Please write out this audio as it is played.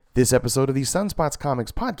This episode of the Sunspots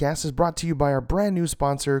Comics podcast is brought to you by our brand new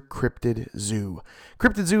sponsor, Cryptid Zoo.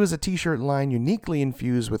 Cryptid Zoo is a t-shirt line uniquely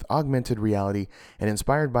infused with augmented reality and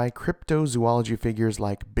inspired by cryptozoology figures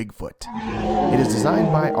like Bigfoot. It is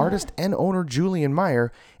designed by artist and owner Julian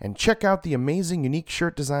Meyer, and check out the amazing unique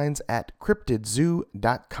shirt designs at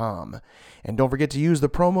cryptidzoo.com. And don't forget to use the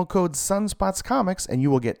promo code SunspotsComics and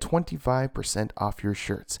you will get 25% off your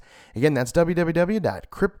shirts. Again, that's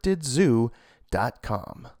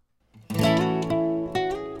www.cryptidzoo.com. If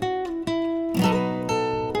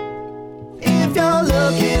you're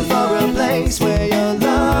looking for a place where your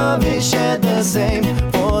love is shared the same,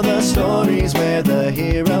 for the stories where the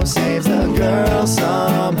hero saves the girl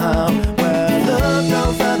somehow, well, look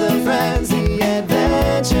no further, friends, the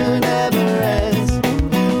adventure never ends.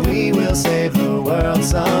 We will save the world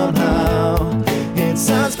somehow. It's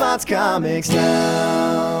Sunspots Comics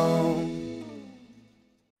now.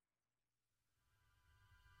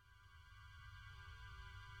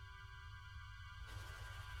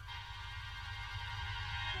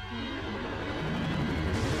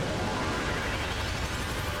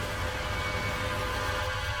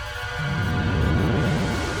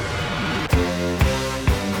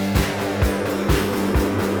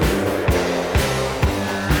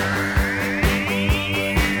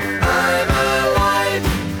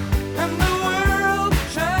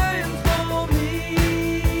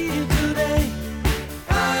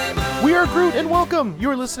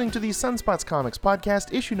 You're listening to the Sunspots Comics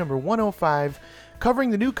podcast, issue number 105,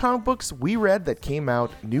 covering the new comic books we read that came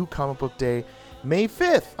out New Comic Book Day, May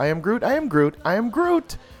 5th. I am Groot, I am Groot, I am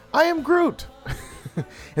Groot, I am Groot.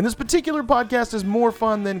 And this particular podcast is more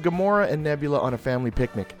fun than Gamora and Nebula on a family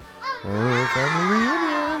picnic. Family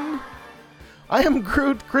reunion. I am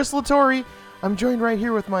Groot, Chris Latore. I'm joined right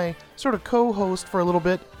here with my sort of co-host for a little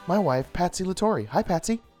bit, my wife, Patsy Latore. Hi,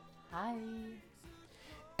 Patsy. Hi.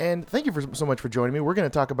 And thank you so much for joining me. We're going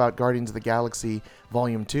to talk about Guardians of the Galaxy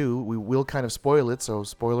Volume 2. We will kind of spoil it, so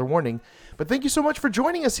spoiler warning. But thank you so much for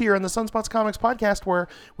joining us here on the Sunspots Comics podcast, where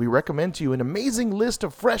we recommend to you an amazing list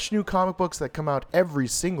of fresh new comic books that come out every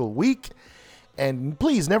single week. And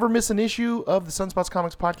please never miss an issue of the Sunspots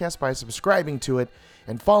Comics podcast by subscribing to it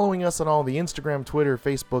and following us on all the Instagram, Twitter,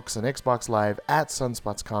 Facebooks, and Xbox Live at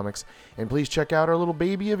Sunspots Comics. And please check out our little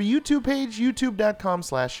baby of a YouTube page,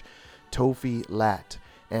 youtube.com/TofiLat.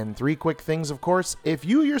 And three quick things, of course. If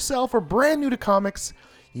you yourself are brand new to comics,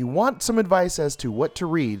 you want some advice as to what to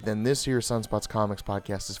read, then this here Sunspots Comics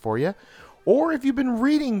podcast is for you. Or if you've been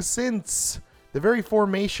reading since the very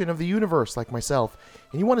formation of the universe, like myself,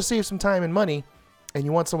 and you want to save some time and money, and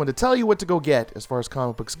you want someone to tell you what to go get as far as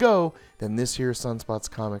comic books go, then this here Sunspots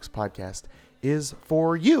Comics podcast is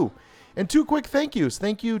for you. And two quick thank yous.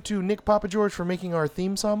 Thank you to Nick Papa George for making our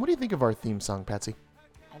theme song. What do you think of our theme song, Patsy?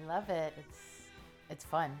 I love it. It's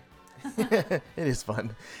fun. It is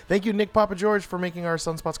fun. Thank you, Nick Papa George, for making our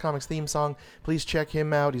Sunspots Comics theme song. Please check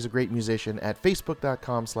him out. He's a great musician at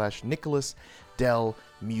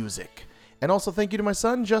facebook.com/NicholasDellMusic. And also thank you to my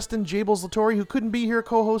son, Justin Jables Latore, who couldn't be here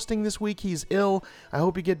co-hosting this week. He's ill. I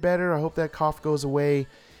hope you get better. I hope that cough goes away.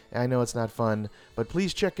 I know it's not fun, but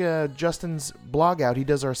please check Justin's blog out. He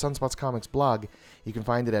does our Sunspots Comics blog. You can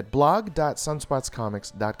find it at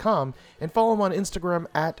blog.sunspotscomics.com and follow him on Instagram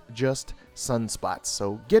at JustSunspots.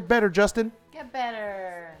 So get better, Justin. Get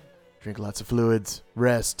better. Drink lots of fluids.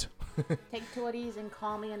 Rest. Take Toadies and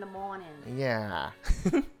call me in the morning. Yeah.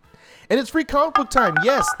 And it's free comic book time.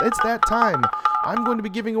 Yes, it's that time. I'm going to be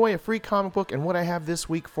giving away a free comic book, and what I have this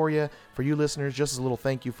week for you listeners, just as a little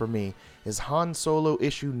thank you for me, is Han Solo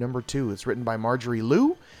issue number 2. It's written by Marjorie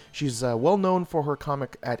Liu. She's well known for her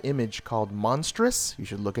comic at Image called Monstrous. You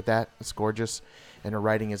should look at that. It's gorgeous, and her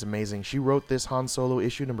writing is amazing. She wrote this Han Solo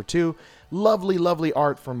issue number 2. Lovely, lovely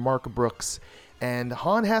art from Mark Brooks. And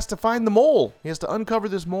Han has to find the mole. He has to uncover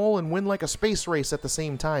this mole and win like a space race at the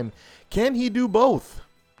same time. Can he do both?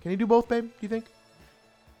 Can he do both, babe, do you think?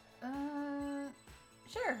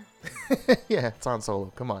 Sure. Yeah, it's Han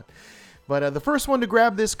Solo. Come on. But the first one to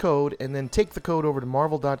grab this code and then take the code over to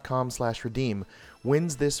marvel.com/redeem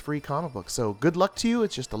wins this free comic book. So good luck to you.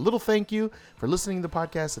 It's just a little thank you for listening to the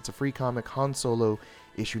podcast. It's a free comic, Han Solo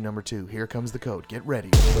issue number 2. Here comes the code. Get ready.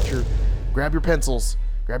 Grab your pencils.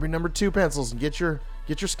 Grab your number 2 pencils and get your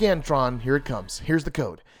Scantron. Here it comes. Here's the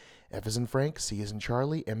code. F as in Frank, C as in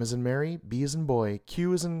Charlie, M as in Mary, B as in Boy,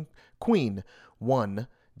 Q as in Queen, 1,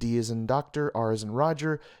 D as in Doctor, R as in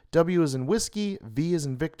Roger, W as in Whiskey, V as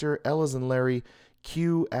in Victor, L as in Larry,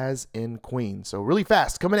 Q as in Queen. So really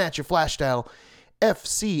fast, coming at you, flash style. F,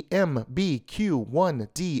 C, M, B, Q, 1,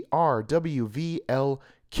 D, R, W, V, L,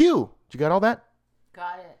 Q. You got all that?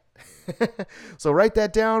 Got it. So write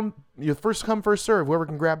that down. Your first come, first serve. Whoever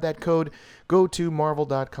can grab that code, go to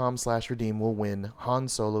marvel.com/redeem will win Han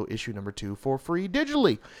Solo issue number 2 for free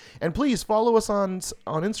digitally. And please follow us on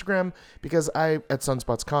Instagram, because at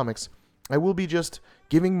Sunspots Comics, I will be just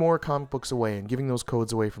giving more comic books away and giving those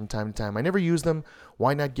codes away from time to time. I never use them.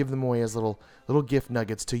 Why not give them away as little gift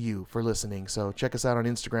nuggets to you for listening? So check us out on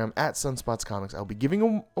Instagram at Sunspots Comics. I'll be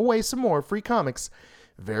giving away some more free comics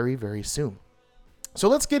very, very soon. So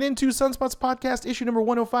let's get into Sunspots Podcast issue number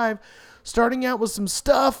 105, starting out with some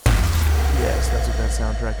stuff. Yes, that's what that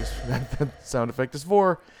soundtrack is. That sound effect is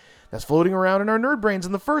for. That's floating around in our nerd brains.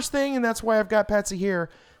 And the first thing, and that's why I've got Patsy here,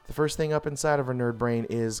 the first thing up inside of our nerd brain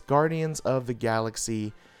is Guardians of the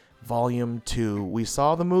Galaxy Volume 2. We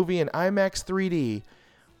saw the movie in IMAX 3D.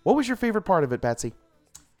 What was your favorite part of it, Patsy?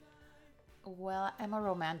 Well, I'm a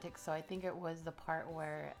romantic, so I think it was the part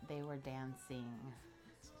where they were dancing.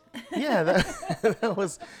 Yeah, that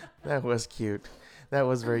was cute. That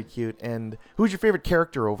was very cute. And who's your favorite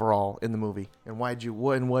character overall in the movie? And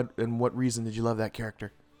what reason did you love that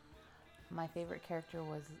character? My favorite character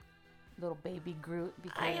was little baby Groot,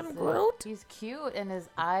 because I am Groot. He's cute and his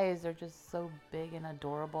eyes are just so big and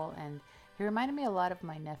adorable, and he reminded me a lot of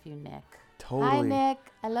my nephew Nick. Totally. Hi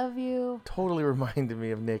Nick, I love you. Totally reminded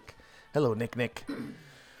me of Nick. Hello, Nick.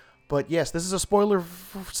 But yes, this is a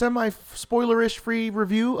semi-spoilerish free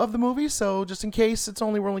review of the movie, so just in case, we're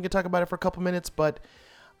only going to talk about it for a couple minutes, but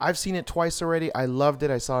I've seen it twice already. I loved it.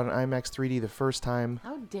 I saw it in IMAX 3D the first time.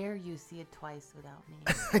 How dare you see it twice without me?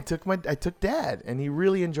 I took Dad, and he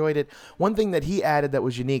really enjoyed it. One thing that he added that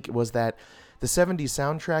was unique was that the 70s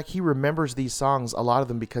soundtrack, he remembers these songs, a lot of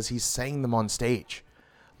them, because he sang them on stage.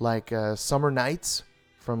 Like Summer Nights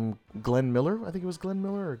from Glenn Miller. I think it was Glenn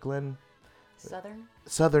Miller or Glenn...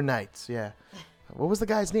 Southern Nights, yeah. What was the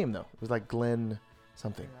guy's name, though? It was like Glenn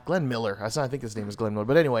something. Glenn Miller. I think his name is Glenn Miller.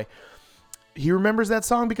 But anyway, he remembers that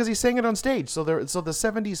song because he sang it on stage. So the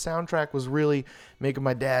 70s soundtrack was really making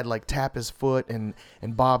my dad like tap his foot and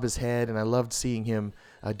bob his head, and I loved seeing him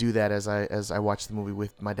do that as I watched the movie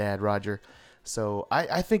with my dad, Roger. So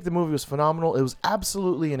I think the movie was phenomenal. It was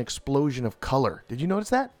absolutely an explosion of color. Did you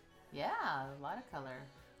notice that? Yeah, a lot of color.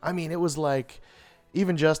 I mean, it was like...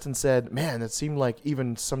 Even Justin said, man, it seemed like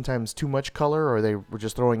even sometimes too much color, or they were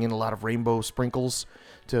just throwing in a lot of rainbow sprinkles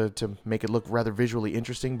to make it look rather visually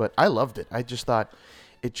interesting. But I loved it. I just thought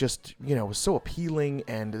it just, was so appealing,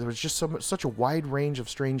 and there was just such a wide range of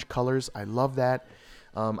strange colors. I love that.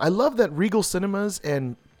 I love that Regal Cinemas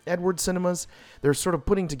and Edward Cinemas, they're sort of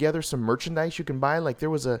putting together some merchandise you can buy. Like there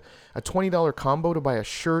was a $20 combo to buy a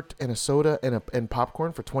shirt and a soda and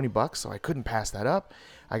popcorn for $20, so I couldn't pass that up.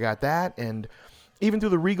 I got that, and... Even through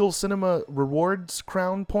the Regal Cinema Rewards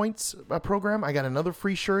Crown Points program, I got another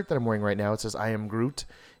free shirt that I'm wearing right now. It says I am Groot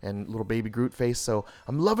and little baby Groot face. So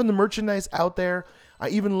I'm loving the merchandise out there. I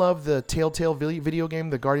even love the Telltale video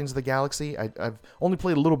game, the Guardians of the Galaxy. I've only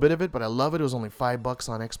played a little bit of it, but I love it. It was only $5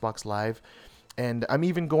 on Xbox Live. And I'm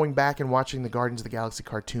even going back and watching the Guardians of the Galaxy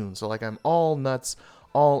cartoon. So like I'm all nuts,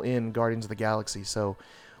 all in Guardians of the Galaxy. So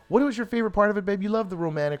what was your favorite part of it, babe? You love the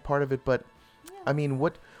romantic part of it, but I mean,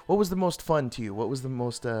 what was the most fun to you? What was the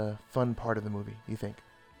most fun part of the movie, you think?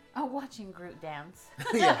 Oh, watching Groot dance.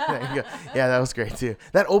 Yeah, there you go. Yeah, that was great too.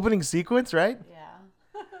 That opening sequence, right? Yeah.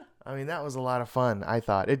 I mean, that was a lot of fun, I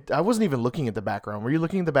thought. I wasn't even looking at the background. Were you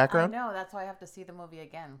looking at the background? No, that's why I have to see the movie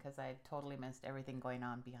again, because I totally missed everything going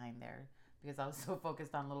on behind there, because I was so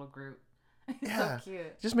focused on little Groot. He's Yeah. so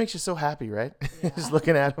cute. Just makes you so happy, right? Yeah. Just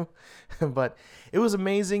looking at him. But it was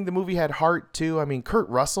amazing. The movie had heart too. I mean, Kurt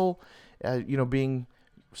Russell, being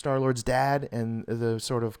Star-Lord's dad, and the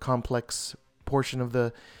sort of complex portion of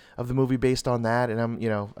the movie based on that, and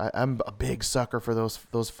I'm a big sucker for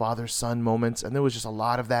those father-son moments, and there was just a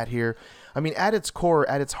lot of that here. I mean, at its core,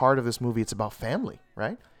 at its heart of this movie, it's about family,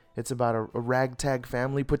 right? It's about a ragtag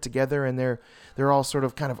family put together, and they're all sort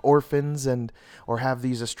of kind of orphans or have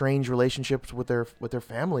these estranged relationships with their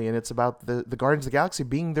family, and it's about the Guardians of the Galaxy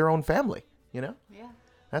being their own family, Yeah.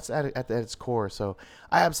 That's at its core. So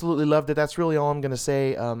I absolutely loved it. That's really all I'm going to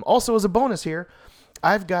say. Also, as a bonus here,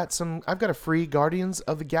 I've got a free Guardians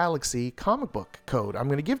of the Galaxy comic book code I'm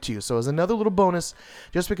going to give to you. So as another little bonus,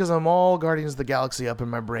 just because I'm all Guardians of the Galaxy up in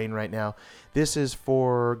my brain right now, this is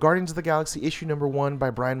for Guardians of the Galaxy issue number 1 by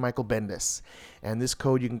Brian Michael Bendis. And this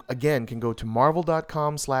code, you can go to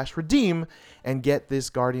marvel.com/redeem and get this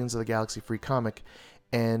Guardians of the Galaxy free comic.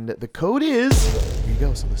 And the code is, here you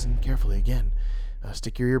go, so listen carefully again.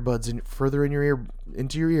 Stick your earbuds further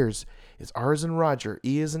into your ears. It's R as in Roger,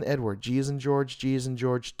 E as in Edward, G as in George, G as in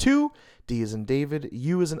George, 2, D as in David,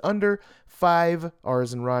 U as in under, 5, R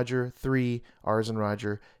as in Roger, 3, R as in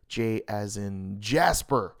Roger, J as in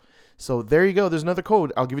Jasper. So there you go. There's another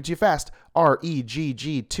code. I'll give it to you fast.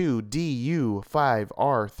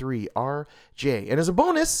 REGG2DU5R3RJ. And as a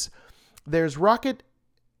bonus, there's Rocket,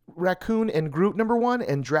 Raccoon, and Groot #1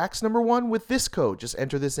 and Drax #1 with this code. Just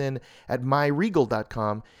enter this in at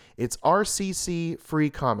myregal.com. It's RCC free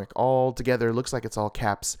comic all together. Looks like it's all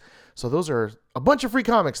caps. So those are a bunch of free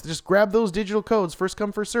comics. Just grab those digital codes. First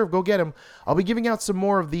come, first serve. Go get them. I'll be giving out some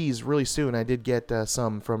more of these really soon. I did get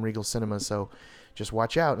some from Regal Cinema, so just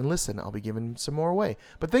watch out and listen. I'll be giving some more away.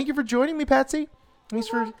 But thank you for joining me, Patsy. Thanks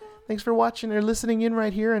for watching or listening in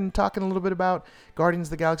right here and talking a little bit about Guardians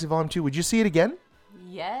of the Galaxy Volume 2. Would you see it again?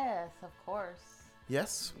 Yes, of course.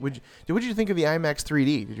 Yes. What did you think of the IMAX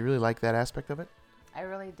 3D? Did you really like that aspect of it? I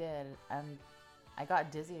really did. I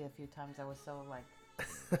got dizzy a few times. I was so like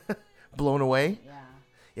blown away. Yeah.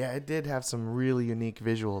 Yeah, it did have some really unique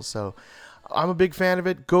visuals. So I'm a big fan of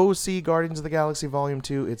it. Go see Guardians of the Galaxy Volume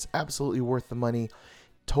 2. It's absolutely worth the money.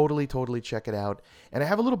 Totally check it out. And I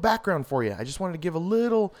have a little background for you. I just wanted to give a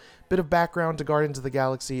little bit of background to Guardians of the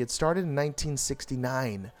Galaxy. It started in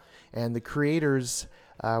 1969, and the creators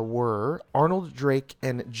were Arnold Drake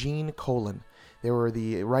and Gene Colan. They were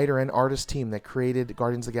the writer and artist team that created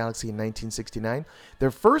Guardians of the Galaxy in 1969. Their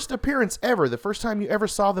first appearance ever, the first time you ever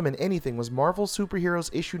saw them in anything, was Marvel Superheroes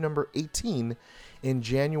issue number 18 in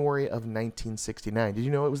January of 1969. Did you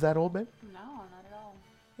know it was that old, babe? No, not at all.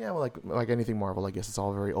 Yeah, well, like anything Marvel, I guess it's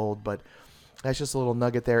all very old, but that's just a little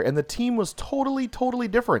nugget there. And the team was totally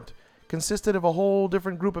different. Consisted of a whole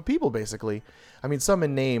different group of people, basically. I mean, some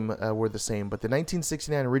in name were the same, but the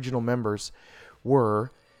 1969 original members were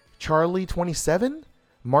Charlie 27,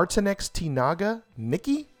 Martinex T. Naga,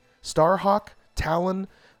 Nikki, Starhawk, Talon,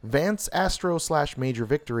 Vance Astro / Major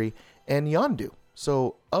Victory, and Yondu.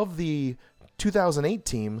 So of the 2008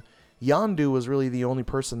 team, Yondu was really the only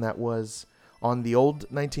person that was on the old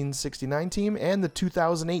 1969 team and the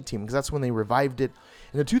 2008 team, because that's when they revived it.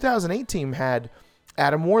 And the 2008 team had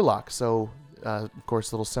Adam Warlock. So, of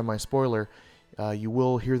course, little semi-spoiler, you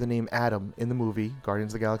will hear the name Adam in the movie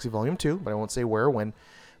Guardians of the Galaxy Volume 2, but I won't say where or when.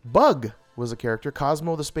 Bug was a character,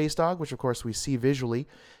 Cosmo the Space Dog, which of course we see visually,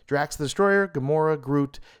 Drax the Destroyer, Gamora,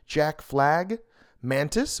 Groot, Jack Flag,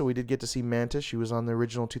 Mantis, so we did get to see Mantis, she was on the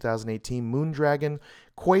original 2008 team, Moondragon,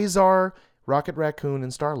 Quasar, Rocket Raccoon,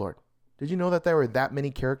 and Star-Lord. Did you know that there were that many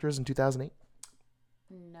characters in 2008?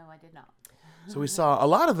 No, I did not. So we saw a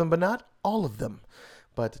lot of them, but not all of them.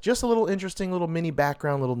 But just a little interesting little mini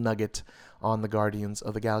background, little nugget on the Guardians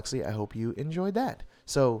of the Galaxy. I hope you enjoyed that.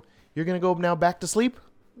 So you're going to go now back to sleep,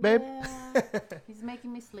 babe? Yeah, he's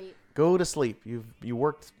making me sleep. Go to sleep. You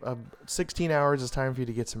worked 16 hours. It's time for you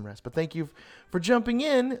to get some rest. But thank you for jumping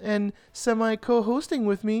in and semi-co-hosting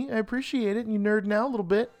with me. I appreciate it. And you nerding out a little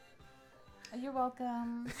bit. You're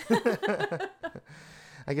welcome.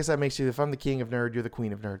 I guess that makes you, if I'm the king of nerd, you're the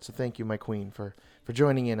queen of nerd. So thank you, my queen, for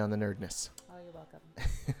joining in on the nerdness. Oh, you're welcome.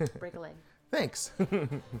 Break a leg. Thanks.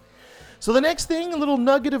 So the next thing, a little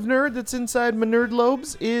nugget of nerd that's inside my nerd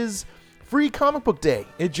lobes, is Free Comic Book Day.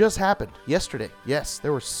 It just happened yesterday. Yes,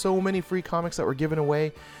 there were so many free comics that were given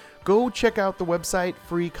away. Go check out the website,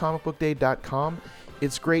 freecomicbookday.com.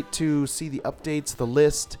 It's great to see the updates, the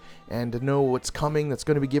list, and to know what's coming that's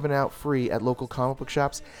going to be given out free at local comic book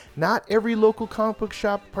shops. Not every local comic book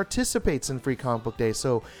shop participates in Free Comic Book Day,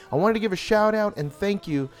 so I wanted to give a shout out and thank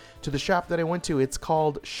you to the shop that I went to. It's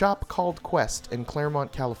called Shop Called Quest in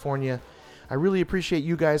Claremont, California. I really appreciate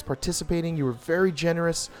you guys participating. You were very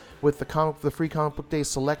generous with the Free Comic Book Day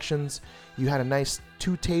selections. You had a nice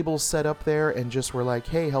 2 tables set up there and just were like,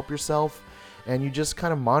 hey, help yourself. And you just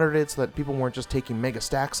kind of monitored it so that people weren't just taking mega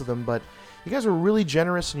stacks of them, but you guys were really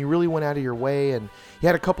generous and you really went out of your way, and you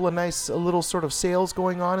had a couple of nice little sort of sales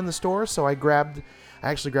going on in the store. So I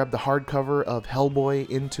actually grabbed the hardcover of Hellboy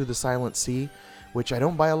Into the Silent Sea, which I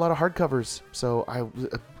don't buy a lot of hardcovers, so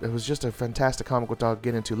it was just a fantastic comic book I'll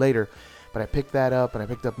get into later. But I picked that up, and I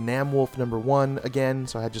picked up Namwolf #1 again,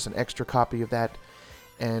 so I had just an extra copy of that.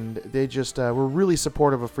 And they just were really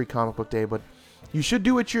supportive of Free Comic Book Day. But you should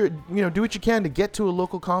do what you can to get to a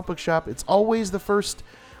local comic book shop. It's always the first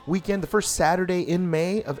weekend, the first Saturday in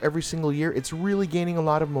May of every single year. It's really gaining a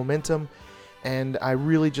lot of momentum, and I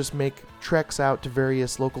really just make treks out to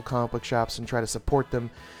various local comic book shops and try to support them.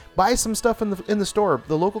 Buy some stuff in the store.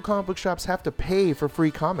 The local comic book shops have to pay for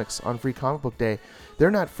free comics on Free Comic Book Day.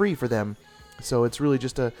 They're not free for them. So it's really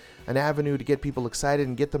just an avenue to get people excited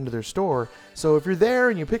and get them to their store. So if you're there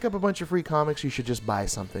and you pick up a bunch of free comics, you should just buy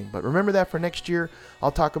something. But remember that for next year.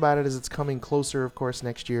 I'll talk about it as it's coming closer, of course,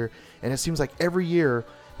 next year. And it seems like every year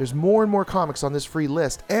there's more and more comics on this free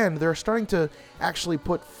list. And they're starting to actually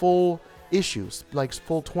put full issues, like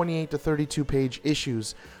full 28 to 32 page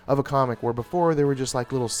issues of a comic, where before they were just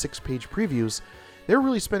like little 6-page previews. They're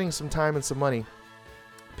really spending some time and some money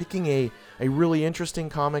picking a really interesting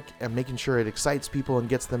comic and making sure it excites people and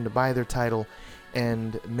gets them to buy their title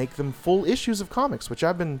and make them full issues of comics, which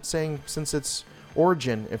I've been saying since its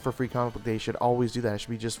origin. And for Free Comic Book Day, should always do that. It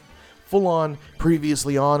should be just full on,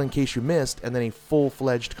 previously on in case you missed, and then a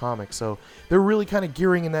full-fledged comic. So they're really kind of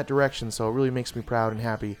gearing in that direction, so it really makes me proud and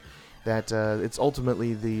happy that it's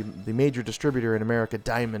ultimately the major distributor in America,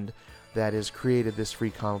 Diamond, that has created this Free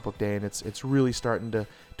Comic Book Day, and it's really starting to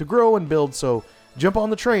grow and build. So jump on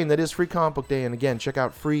the train that is Free Comic Book Day, and again, check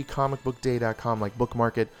out freecomicbookday.com, like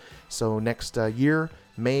bookmark it. So next year,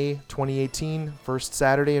 May 2018, first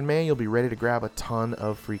Saturday in May, you'll be ready to grab a ton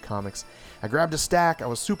of free comics. I grabbed a stack. I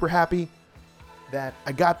was super happy that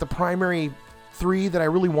I got the primary 3 that I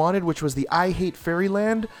really wanted, which was the I Hate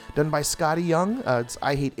Fairyland, done by Scotty Young. It's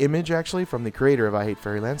I Hate Image, actually, from the creator of I Hate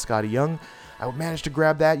Fairyland, Scotty Young. I managed to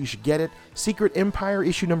grab that. You should get it. Secret Empire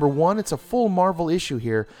issue number 1. It's a full Marvel issue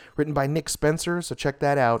here, written by Nick Spencer, so check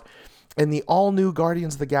that out. And the all-new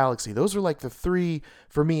Guardians of the Galaxy. Those are like the 3,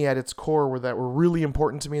 for me, at its core, that were really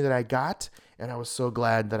important to me that I got, and I was so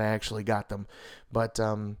glad that I actually got them. But,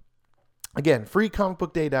 again,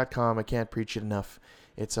 freecomicbookday.com. I can't preach it enough.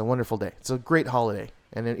 It's a wonderful day. It's a great holiday.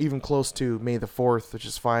 And then even close to May the 4th, which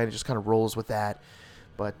is fine. It just kind of rolls with that.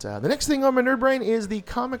 But the next thing on my Nerd Brain is the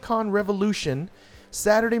Comic-Con Revolution,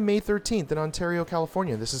 Saturday, May 13th in Ontario,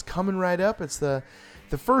 California. This is coming right up. It's the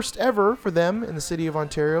first ever for them in the city of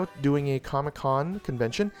Ontario doing a Comic-Con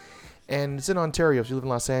convention. And it's in Ontario. If you live in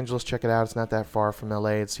Los Angeles, check it out. It's not that far from LA.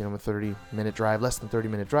 It's, a 30-minute drive, less than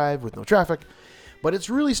 30-minute drive with no traffic. But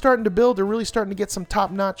it's really starting to build. They're really starting to get some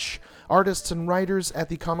top-notch artists and writers at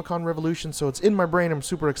the Comic-Con Revolution, so it's in my brain. I'm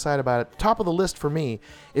super excited about it. Top of the list for me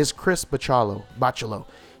is Chris Bachalo.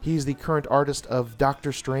 He's the current artist of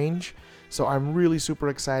Doctor Strange, so I'm really super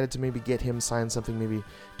excited to maybe get him sign something, maybe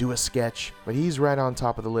do a sketch. But he's right on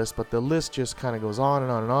top of the list, but the list just kind of goes on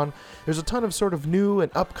and on and on. There's a ton of sort of new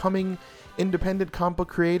and upcoming independent comic book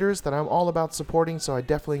creators that I'm all about supporting, so I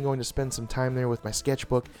definitely am going to spend some time there with my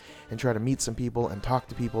sketchbook and try to meet some people and talk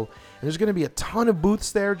to people. And there's going to be a ton of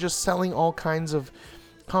booths there just selling all kinds of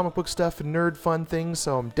comic book stuff and nerd fun things,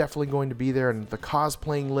 so I'm definitely going to be there. And the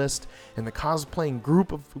cosplaying list and the cosplaying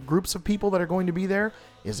groups of people that are going to be there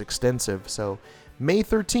is extensive. So May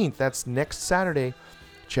 13th, that's next Saturday.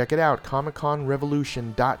 Check it out,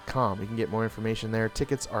 comicconrevolution.com. You can get more information there.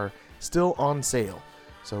 Tickets are still on sale.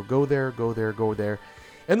 So go there.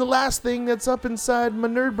 And the last thing that's up inside my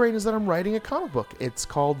nerd brain is that I'm writing a comic book. It's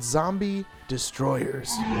called Zombie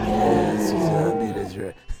Destroyers. Yes, Zombie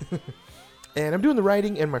Destroyers. And I'm doing the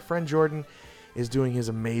writing, and my friend Jordan is doing his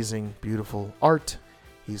amazing, beautiful art.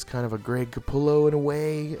 He's kind of a Greg Capullo in a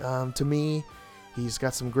way to me. He's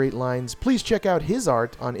got some great lines. Please check out his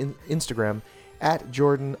art on Instagram at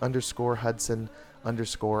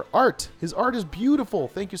Jordan_Hudson_art. His art is beautiful.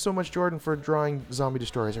 Thank you so much, Jordan, for drawing Zombie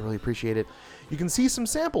Destroyers. I really appreciate it. You can see some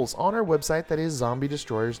samples on our website, that is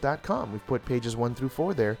zombiedestroyers.com. We've put pages 1 through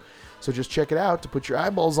 4 there. So just check it out to put your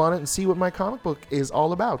eyeballs on it and see what my comic book is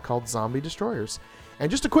all about, called Zombie Destroyers. And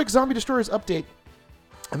just a quick Zombie Destroyers update.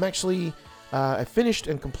 I'm actually, I finished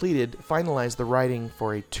and finalized the writing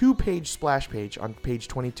for a 2-page splash page on page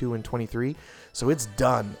 22 and 23. So it's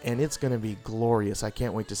done, and it's going to be glorious. I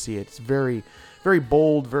can't wait to see it. It's very, very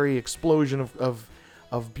bold, very explosion of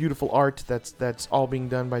beautiful art that's all being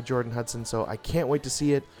done by Jordan Hudson. So I can't wait to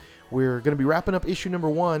see it. We're going to be wrapping up issue number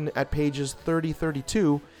 1 at pages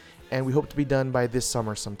 30-32. And we hope to be done by this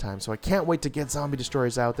summer sometime. So I can't wait to get Zombie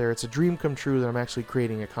Destroyers out there. It's a dream come true that I'm actually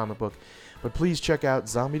creating a comic book. But please check out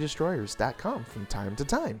zombiedestroyers.com from time to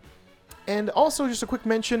time. And also just a quick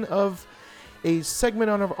mention of a segment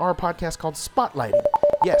on our podcast called Spotlighting.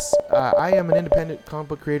 Yes, I am an independent comic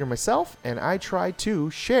book creator myself, and I try to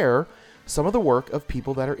share some of the work of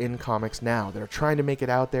people that are in comics now, that are trying to make it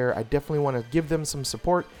out there. I definitely want to give them some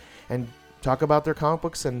support and talk about their comic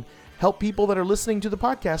books and help people that are listening to the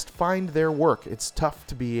podcast find their work. It's tough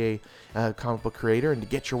to be a comic book creator and to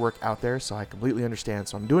get your work out there, so I completely understand.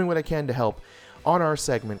 So I'm doing what I can to help on our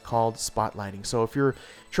segment called Spotlighting. So if you're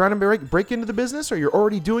trying to break into the business, or you're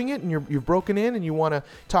already doing it and you've broken in and you want to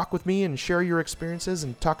talk with me and share your experiences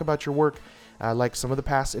and talk about your work, like some of the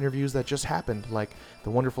past interviews that just happened, like the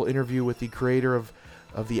wonderful interview with the creator of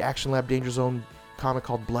the Action Lab Danger Zone comic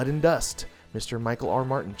called Blood and Dust, Mr. Michael R.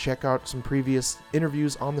 Martin. Check out some previous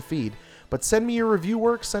interviews on the feed. But send me your review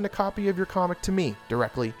work. Send a copy of your comic to me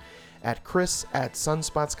directly at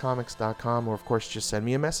chris@sunspotscomics.com, or of course just send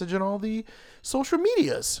me a message on all the social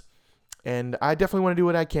medias. And I definitely want to do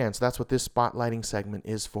what I can, so that's what this spotlighting segment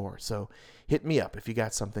is for. So hit me up if you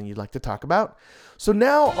got something you'd like to talk about. So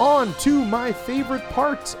now on to my favorite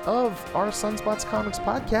part of our Sunspots Comics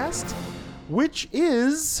podcast, which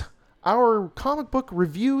is our comic book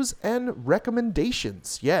reviews and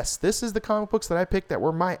recommendations. Yes, this is the comic books that I picked that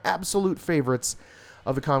were my absolute favorites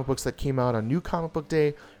of the comic books that came out on New Comic Book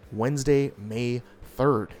Day, Wednesday, May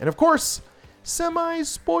 3rd. And of course,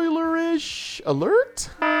 semi-spoilerish alert?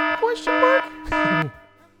 Question mark?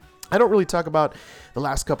 I don't really talk about the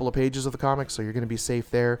last couple of pages of the comic, so you're going to be safe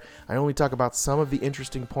there. I only talk about some of the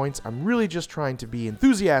interesting points. I'm really just trying to be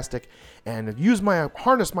enthusiastic and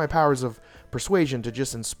harness my powers of persuasion to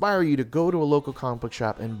just inspire you to go to a local comic book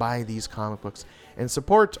shop and buy these comic books and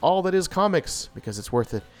support all that is comics, because it's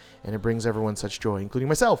worth it and it brings everyone such joy, including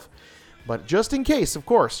myself. But just in case, of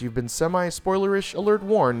course, you've been semi-spoilerish alert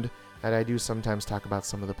warned that I do sometimes talk about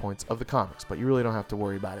some of the points of the comics, but you really don't have to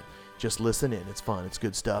worry about it. Just listen in. It's fun. It's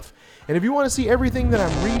good stuff. And if you want to see everything that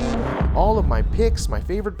I'm reading, all of my picks, my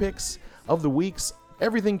favorite picks of the weeks,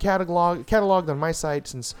 everything cataloged on my site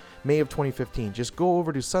since May of 2015, just go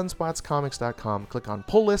over to sunspotscomics.com, click on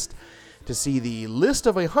Pull List to see the list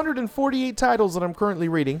of 148 titles that I'm currently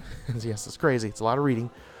reading. Yes, it's crazy. It's a lot of reading.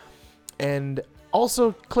 And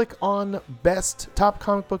also click on Best Top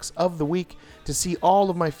Comic Books of the Week to see all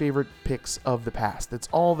of my favorite picks of the past. It's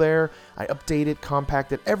all there. I update it,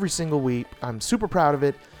 compact it every single week. I'm super proud of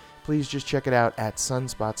it. Please just check it out at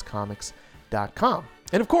sunspotscomics.com.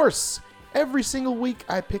 And of course, every single week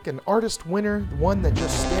I pick an artist winner, one that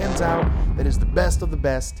just stands out, that is the best of the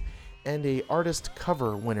best, and a artist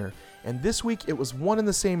cover winner. And this week it was one in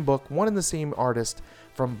the same book, one in the same artist,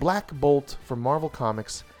 from Black Bolt from Marvel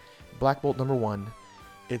Comics, Black Bolt #1.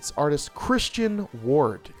 It's artist Christian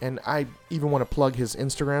Ward, and I even want to plug his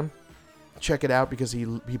Instagram. Check it out because he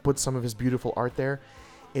puts some of his beautiful art there.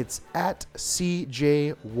 It's at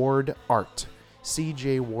CJ Ward Art.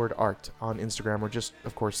 CJ Ward Art on Instagram, or just,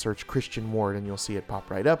 of course, search Christian Ward and you'll see it pop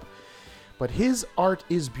right up. But his art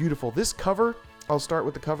is beautiful. This cover, I'll start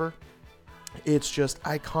with the cover. It's just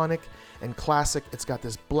iconic and classic. It's got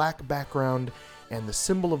this black background, and the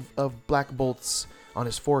symbol of Black Bolt's on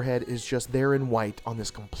his forehead is just there in white on this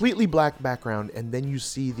completely black background, and then you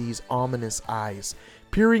see these ominous eyes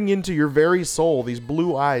peering into your very soul, these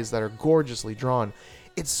blue eyes that are gorgeously drawn.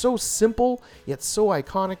 It's so simple, yet so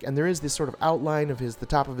iconic, and there is this sort of outline of the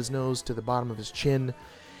top of his nose to the bottom of his chin,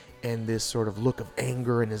 and this sort of look of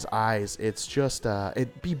anger in his eyes. It's just,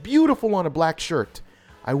 it'd be beautiful on a black shirt.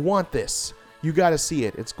 I want this. You gotta see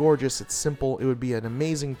it. It's gorgeous. It's simple. It would be an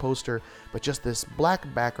amazing poster, but just this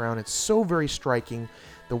black background. It's so very striking.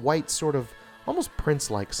 The white sort of almost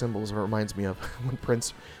Prince-like symbols. It reminds me of when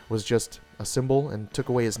Prince was just a symbol and took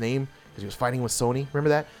away his name because he was fighting with Sony. Remember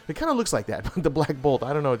that? It kind of looks like that. The Black Bolt.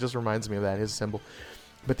 I don't know. It just reminds me of that, his symbol.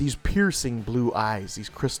 But these piercing blue eyes, these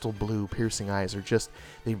crystal blue piercing eyes are just,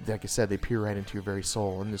 like I said, they peer right into your very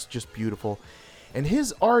soul, and it's just beautiful. And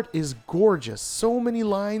his art is gorgeous. So many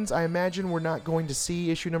lines. I imagine we're not going to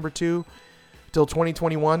see issue number 2 till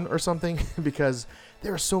 2021 or something because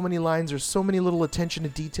there are so many lines. There's so many little attention to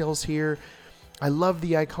details here. I love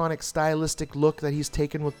the iconic stylistic look that he's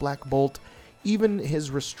taken with Black Bolt. Even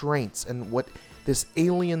his restraints and what this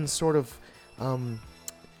alien sort of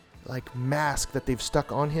like mask that they've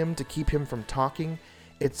stuck on him to keep him from talking.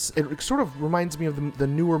 It sort of reminds me of the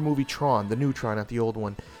newer movie Tron, the new Tron, not the old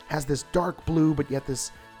one. Has this dark blue, but yet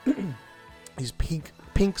this these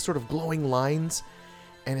pink sort of glowing lines,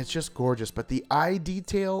 and it's just gorgeous. But the eye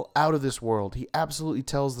detail, out of this world. He absolutely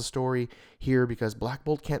tells the story here because Black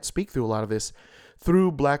Bolt can't speak through a lot of this,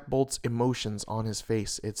 through Black Bolt's emotions on his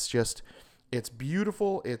face. It's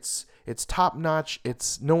beautiful. It's top notch.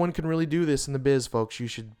 No one can really do this in the biz, folks. You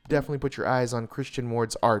should definitely put your eyes on Christian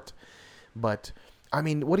Ward's art. But I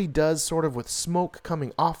mean, what he does sort of with smoke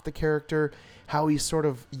coming off the character, how he sort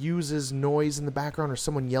of uses noise in the background or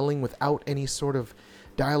someone yelling without any sort of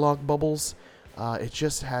dialogue bubbles. It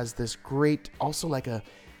just has this great, also like a,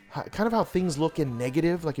 kind of how things look in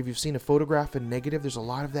negative. Like if you've seen a photograph in negative, there's a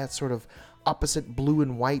lot of that sort of opposite blue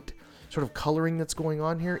and white sort of coloring that's going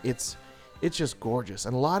on here. It's just gorgeous.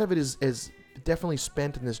 And a lot of it is definitely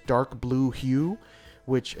spent in this dark blue hue,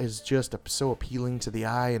 which is just so appealing to the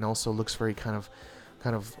eye and also looks very kind of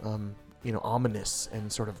ominous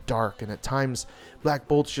and sort of dark. And at times, Black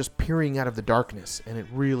Bolt's just peering out of the darkness, and it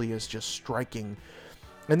really is just striking.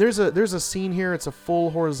 And there's a scene here. It's a full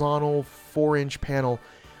horizontal 4-inch panel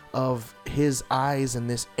of his eyes and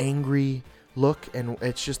this angry look, and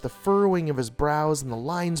it's just the furrowing of his brows and the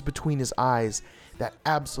lines between his eyes that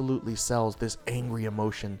absolutely sells this angry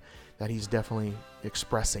emotion that he's definitely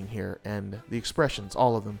expressing here. And the expressions,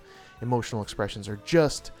 all of them, emotional expressions are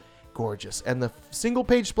just gorgeous. And the single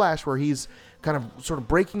page splash where he's kind of sort of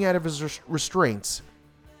breaking out of his restraints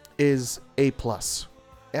is A+.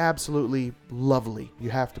 Absolutely lovely. You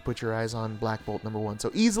have to put your eyes on Black Bolt #1.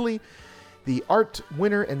 So easily the art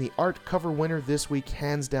winner and the art cover winner this week,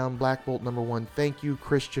 hands down, Black Bolt #1. Thank you,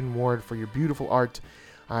 Christian Ward, for your beautiful art.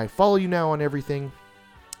 I follow you now on everything.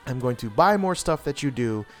 I'm going to buy more stuff that you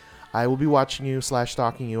do. I will be watching you /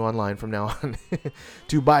 stalking you online from now on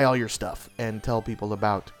to buy all your stuff and tell people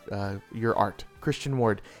about your art. Christian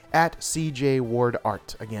Ward at CJ Ward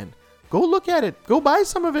Art. Again, go look at it. Go buy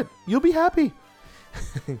some of it. You'll be happy.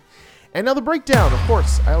 And now the breakdown. Of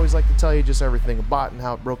course, I always like to tell you just everything I bought and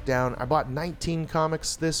how it broke down. I bought 19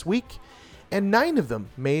 comics this week, and 9 of them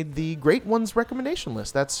made the Great Ones recommendation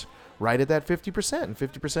list. That's right at that 50%, and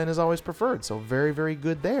 50% is always preferred, so very, very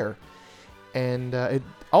good there. And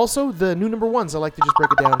also, the new #1s, I like to just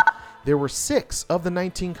break it down. There were 6 of the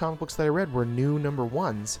 19 comic books that I read were new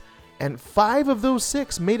 #1s, and 5 of those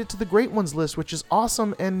 6 made it to the Great Ones list, which is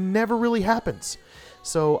awesome and never really happens.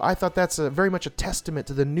 So I thought that's very much a testament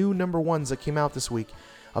to the new #1s that came out this week.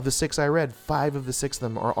 Of the 6 I read, 5 of the 6 of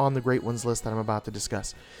them are on the Great Ones list that I'm about to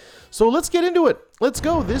discuss. So let's get into it. Let's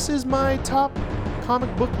go. This is my top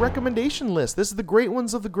comic book recommendation list. This is the Great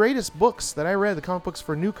Ones of the greatest books that I read, the comic books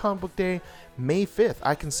for New Comic Book Day, May 5th.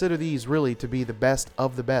 I consider these really to be the best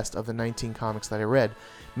of the 19 comics that I read,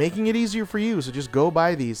 making it easier for you, so just go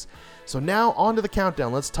buy these. So now on to the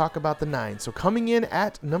countdown. Let's talk about the 9. So coming in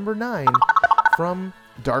at number 9 from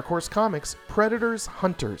Dark Horse Comics, Predators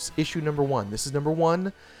Hunters, issue #1. This is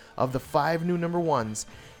 #1 of the 5 new #1s.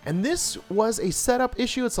 And this was a setup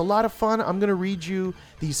issue. It's a lot of fun. I'm going to read you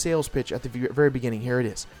the sales pitch at the very beginning. Here it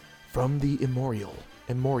is. From the immemorial.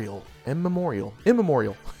 The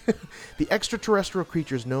extraterrestrial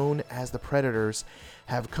creatures known as the Predators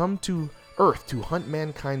have come to Earth to hunt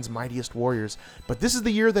mankind's mightiest warriors. But this is the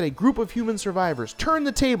year that a group of human survivors turn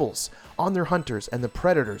the tables on their hunters, and the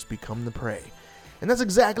Predators become the prey. And that's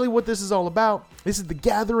exactly what this is all about. This is the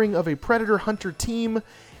gathering of a Predator-Hunter team,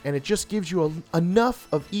 and it just gives you enough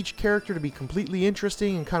of each character to be completely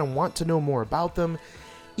interesting and kind of want to know more about them.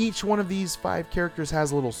 Each one of these 5 characters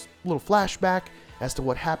has a little flashback as to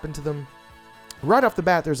what happened to them. Right off the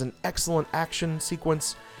bat, there's an excellent action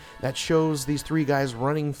sequence that shows these 3 guys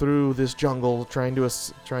running through this jungle trying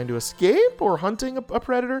to escape or hunting a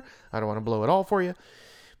predator. I don't want to blow it all for you.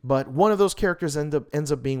 But one of those characters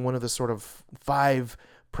ends up being one of the sort of 5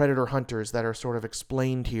 predator hunters that are sort of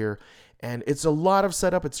explained here. And it's a lot of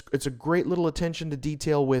setup. It's a great little attention to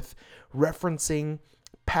detail with referencing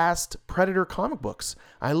past Predator comic books.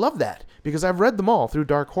 I love that because I've read them all through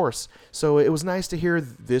Dark Horse. So it was nice to hear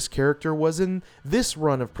this character was in this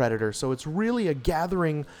run of Predator. So it's really a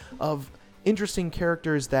gathering of interesting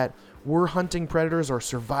characters that were hunting predators or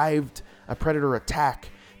survived a predator attack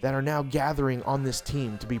that are now gathering on this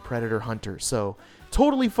team to be Predator hunters. So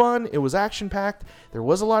totally fun. It was action-packed. There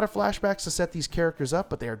was a lot of flashbacks to set these characters up,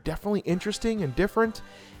 but they are definitely interesting and different,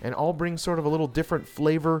 and all bring sort of a little different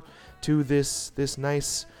flavor to this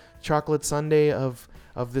nice chocolate sundae of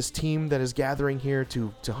this team that is gathering here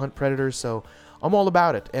to hunt predators. So I'm all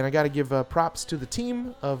about it, and I got to give props to the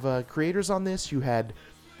team of creators on this. You had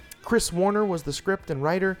Chris Warner was the script and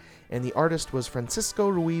writer, and the artist was Francisco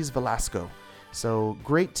Ruiz Velasco. So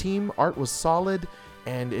great team. Art was solid,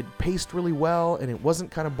 and it paced really well, and it wasn't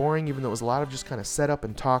kind of boring, even though it was a lot of just kind of setup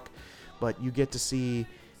and talk. But you get to see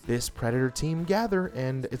this Predator team gather,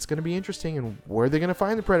 and it's going to be interesting. And where are they going to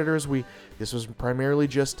find the Predators? This was primarily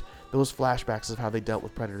just those flashbacks of how they dealt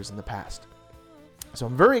with Predators in the past. So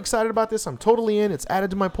I'm very excited about this. I'm totally in. It's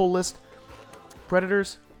added to my pull list.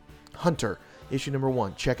 Predators Hunter, issue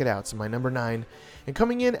 #1. Check it out. It's my number 9. And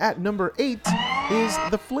coming in at number 8 is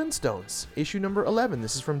The Flintstones, issue #11.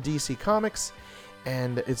 This is from DC Comics,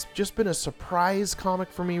 and it's just been a surprise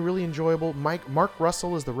comic for me, really enjoyable. Mark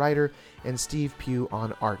Russell is the writer, and Steve Pugh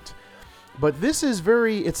on art. But this is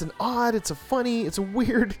it's a funny, it's a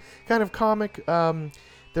weird kind of comic.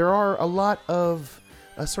 There are a lot of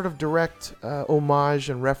a sort of direct homage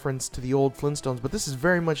and reference to the old Flintstones, but this is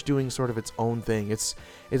very much doing sort of its own thing. It's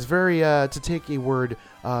very, to take a word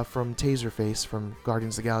from Taserface from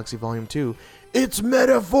Guardians of the Galaxy Volume 2, it's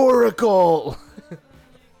metaphorical!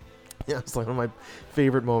 Yeah, it's like one of my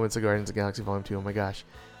favorite moments of Guardians of the Galaxy Volume 2. Oh my gosh,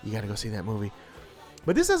 you gotta go see that movie.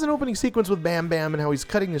 But this has an opening sequence with Bam Bam and how he's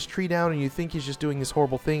cutting this tree down, and you think he's just doing this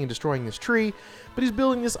horrible thing and destroying this tree, but he's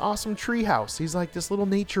building this awesome tree house. He's like this little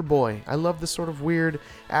nature boy. I love this sort of weird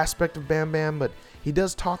aspect of Bam Bam, but he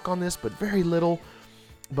does talk on this, but very little.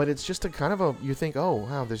 But it's just a kind of you think, oh,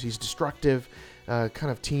 wow, he's destructive.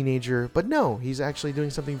 kind of teenager. But no, he's actually doing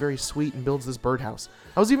something very sweet and builds this birdhouse.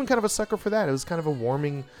 I was even kind of a sucker for that. It was kind of a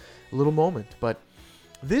warming little moment. But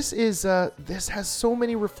this has so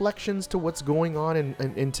many reflections to what's going on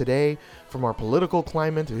in today from our political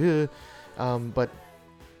climate. But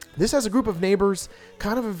this has a group of neighbors,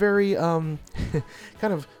 kind of a very kind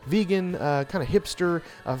of vegan, kind of hipster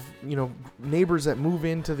of neighbors that move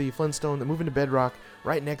into the Flintstone, that move into Bedrock,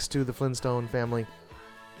 right next to the Flintstone family,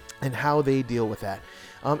 and how they deal with that.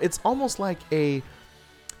 It's almost like a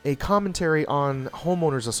commentary on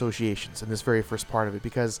homeowners associations in this very first part of it,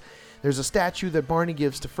 because there's a statue that Barney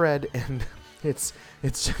gives to Fred, and it's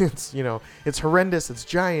horrendous. It's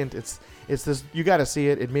giant. It's this, you got to see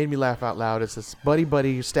it. It made me laugh out loud. It's this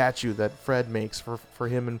buddy statue that Fred makes for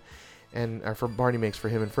him or for Barney makes for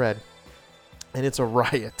him and Fred, and it's a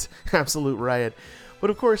riot, absolute riot. But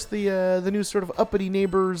of course, the new sort of uppity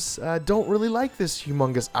neighbors don't really like this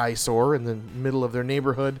humongous eyesore in the middle of their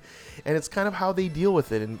neighborhood, and it's kind of how they deal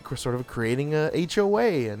with it, and sort of creating a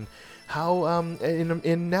HOA, and how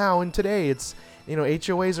in today it's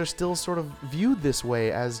HOAs are still sort of viewed this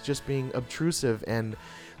way as just being obtrusive, and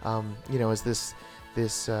as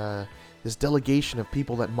this delegation of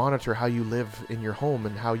people that monitor how you live in your home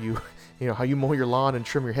and how you how you mow your lawn and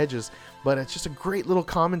trim your hedges. But it's just a great little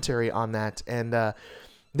commentary on that, and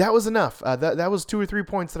that was enough. That was 2 or 3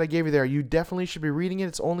 points that I gave you there. You definitely should be reading it.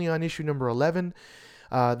 It's only on issue number 11.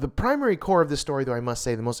 The primary core of this story, though, I must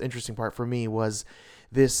say, the most interesting part for me was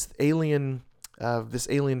this alien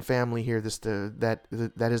family here, that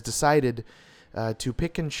has decided to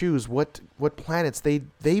pick and choose what planets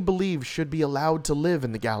they believe should be allowed to live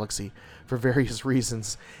in the galaxy for various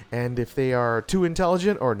reasons. And if they are too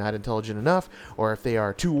intelligent or not intelligent enough, or if they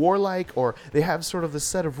are too warlike, or they have sort of the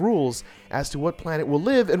set of rules as to what planet will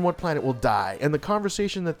live and what planet will die. And the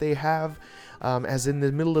conversation that they have as in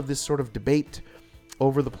the middle of this sort of debate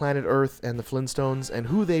over the planet Earth and the Flintstones, and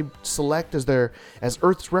who they select as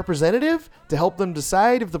Earth's representative to help them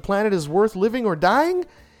decide if the planet is worth living or dying,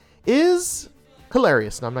 is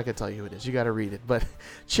hilarious. No, I'm not going to tell you who it is. You got to read it. But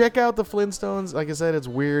check out the Flintstones. Like I said, it's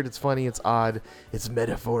weird, it's funny, it's odd, it's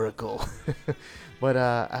metaphorical. But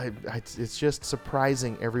it's just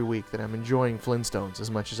surprising every week that I'm enjoying Flintstones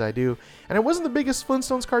as much as I do. And I wasn't the biggest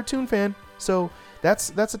Flintstones cartoon fan, so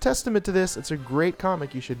that's a testament to this. It's a great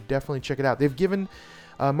comic. You should definitely check it out. They've given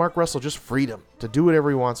Mark Russell just freedom to do whatever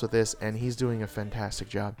he wants with this, and he's doing a fantastic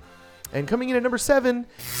job. And coming in at number 7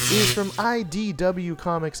 is from IDW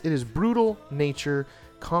Comics. It is Brutal Nature,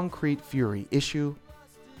 Concrete Fury, issue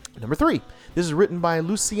number 3. This is written by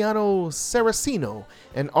Luciano Saracino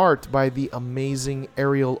and art by the amazing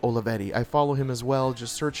Ariel Olivetti. I follow him as well.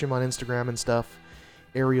 Just search him on Instagram and stuff.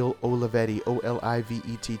 Ariel Olivetti,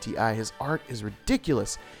 Olivetti. His art is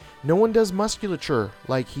ridiculous. No one does musculature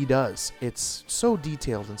like he does. It's so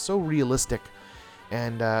detailed and so realistic.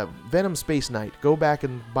 And Venom Space Knight. Go back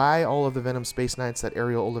and buy all of the Venom Space Knights that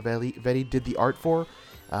Ariel Olivetti did the art for.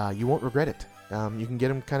 You won't regret it. You can get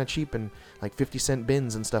them kind of cheap in like 50-cent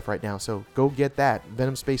bins and stuff right now. So go get that.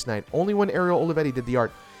 Venom Space Knight. Only when Ariel Olivetti did the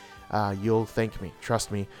art. You'll thank me. Trust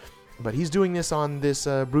me. But he's doing this on this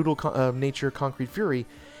Brutal Nature Concrete Fury.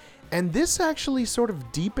 And this actually sort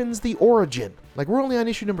of deepens the origin. Like, we're only on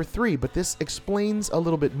issue number 3, but this explains a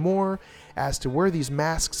little bit more as to where these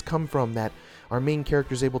masks come from that our main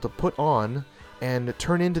character is able to put on and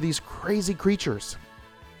turn into these crazy creatures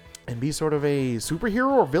and be sort of a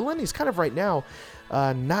superhero or villain. He's kind of right now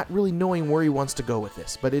not really knowing where he wants to go with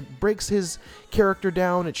this, but it breaks his character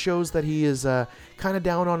down. It shows that he is kind of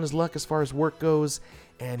down on his luck as far as work goes,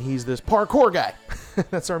 and he's this parkour guy.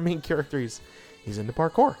 That's our main character. He's into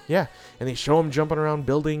parkour, yeah. And they show him jumping around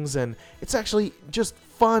buildings, and it's actually just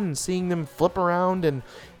fun seeing them flip around. And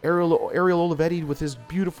Ariel Olivetti with his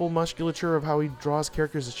beautiful musculature of how he draws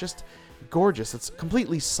characters, it's just gorgeous. It's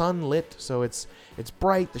completely sunlit, so it's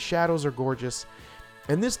bright. The shadows are gorgeous,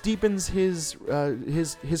 and this deepens his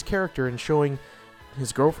character in showing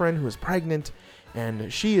his girlfriend who is pregnant,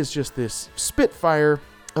 and she is just this spitfire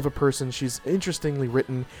of a person. She's interestingly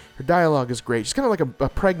written. Her dialogue is great. She's kind of like a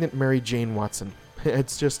pregnant Mary Jane Watson.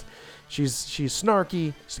 It's just, she's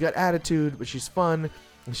snarky, she's got attitude, but she's fun,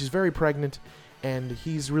 and she's very pregnant, and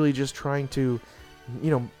he's really just trying to,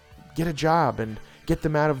 get a job and get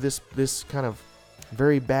them out of this kind of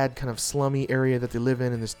very bad kind of slummy area that they live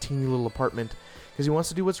in this teeny little apartment, because he wants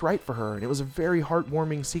to do what's right for her. And it was a very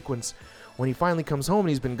heartwarming sequence when he finally comes home, and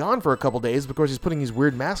he's been gone for a couple days because he's putting these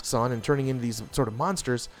weird masks on and turning into these sort of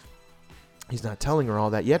monsters. He's not telling her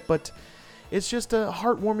all that yet, but it's just a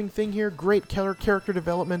heartwarming thing here. Great character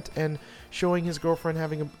development, and showing his girlfriend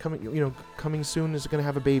coming soon is going to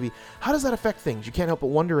have a baby. How does that affect things? You can't help but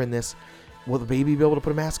wonder in this. will the baby be able to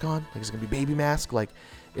put a mask on? Like, is it going to be baby mask? Like,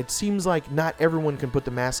 it seems like not everyone can put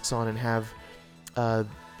the masks on and have,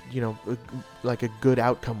 like a good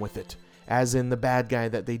outcome with it. As in the bad guy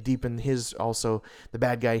that they deepen his also, the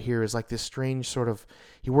bad guy here is like this strange sort of,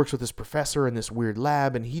 he works with this professor in this weird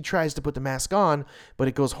lab, and he tries to put the mask on, but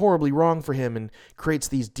it goes horribly wrong for him and creates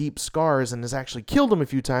these deep scars and has actually killed him a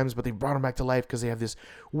few times, but they brought him back to life because they have this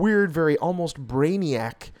weird, very almost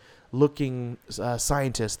brainiac looking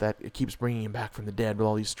scientist that keeps bringing him back from the dead with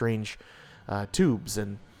all these strange tubes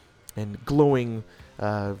and glowing,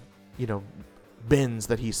 bins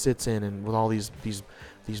that he sits in, and with all these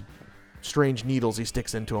strange needles he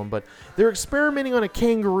sticks into him. But they're experimenting on a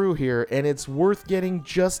kangaroo here, and it's worth getting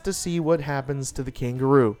just to see what happens to the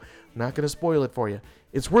kangaroo. I'm not going to spoil it for you.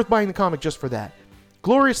 It's worth buying the comic just for that.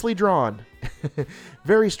 Gloriously drawn.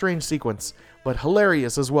 Very strange sequence, but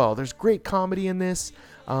hilarious as well. There's great comedy in this.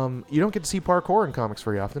 You don't get to see parkour in comics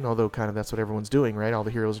very often, although kind of that's what everyone's doing, right? All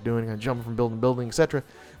the heroes are doing, kind of jumping from building to building, etc.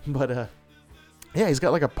 But yeah, he's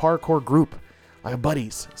got like a parkour group, like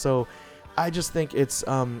buddies. So I just think it's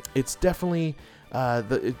definitely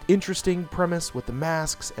the interesting premise with the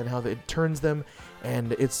masks and how it turns them,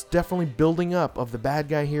 and it's definitely building up of the bad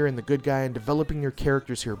guy here and the good guy and developing their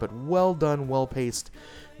characters here. But well done, well paced,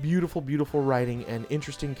 beautiful, beautiful writing and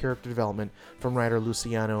interesting character development from writer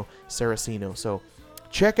Luciano Saraceno. So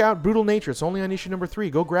check out Brutal Nature. It's only on issue number 3.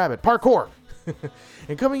 Go grab it. Parkour!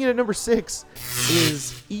 And coming in at number 6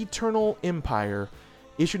 is Eternal Empire,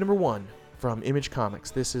 issue number 1. From Image Comics.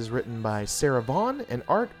 This is written by Sarah Vaughn and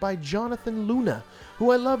art by Jonathan Luna, who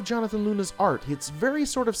I love Jonathan Luna's art. It's very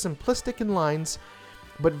sort of simplistic in lines,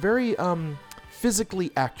 but very physically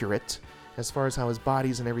accurate as far as how his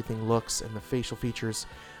bodies and everything looks and the facial features.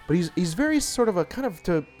 But he's very sort of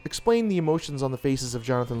to explain the emotions on the faces of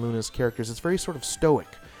Jonathan Luna's characters, it's very sort of stoic.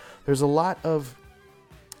 There's a lot of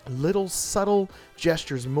little subtle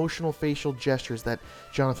gestures, emotional facial gestures that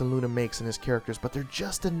Jonathan Luna makes in his characters, but they're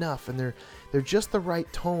just enough, and they're just the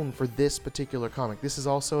right tone for this particular comic. This is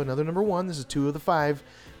also another number 1. This is 2 of the 5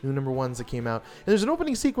 new number 1s that came out. And there's an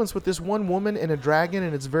opening sequence with this one woman and a dragon,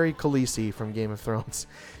 and it's very Khaleesi from Game of Thrones.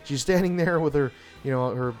 She's standing there with her,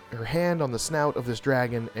 her hand on the snout of this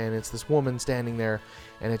dragon, and it's this woman standing there,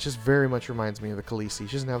 and it just very much reminds me of the Khaleesi.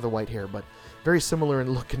 She doesn't have the white hair, but very similar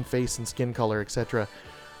in look and face and skin color, etc.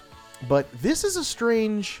 But this is a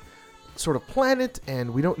strange sort of planet,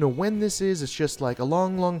 and we don't know when this is. It's just like a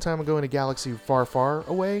long, long time ago in a galaxy far, far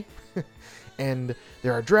away. And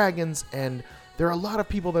there are dragons, and there are a lot of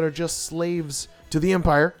people that are just slaves to the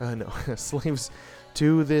Empire. Slaves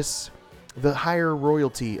to the higher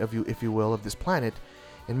royalty of you, if you will, of this planet.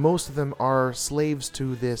 And most of them are slaves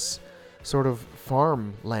to this sort of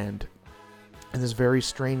farmland. And this very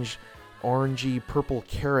strange orangey purple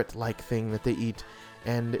carrot-like thing that they eat.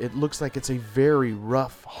 And it looks like it's a very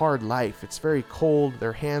rough, hard life. It's very cold.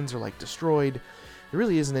 Their hands are like destroyed. There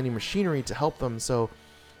really isn't any machinery to help them. So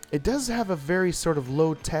it does have a very sort of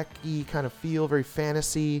low-tech-y kind of feel, very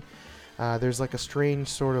fantasy. There's like a strange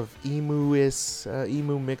sort of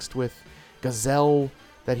emu mixed with gazelle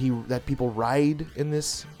that people ride on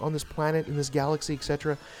this planet, in this galaxy,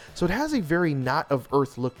 etc. So it has a very not of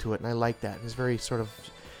Earth look to it, and I like that. It's very sort of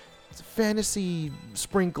fantasy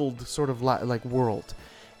sprinkled sort of like world,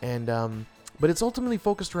 and but it's ultimately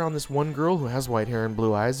focused around this one girl who has white hair and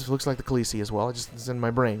blue eyes. It looks like the Khaleesi as well. It's in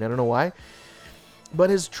my brain. I don't know why, but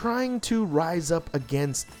is trying to rise up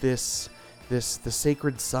against the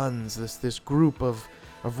Sacred Sons, this group of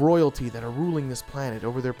royalty that are ruling this planet.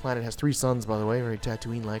 Over their planet has 3 suns, by the way, very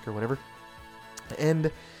Tatooine-like or whatever, and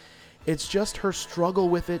it's just her struggle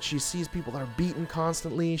with it. She sees people that are beaten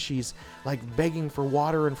constantly. She's like begging for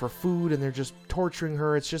water and for food, and they're just torturing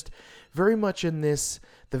her. It's just very much in this,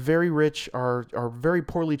 the very rich are very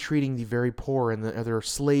poorly treating the very poor, and they're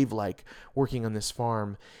slave-like working on this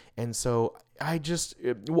farm. And so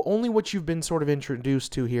only what you've been sort of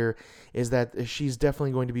introduced to here is that she's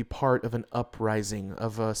definitely going to be part of an uprising,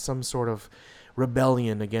 of some sort of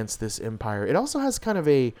rebellion against this empire. It also has kind of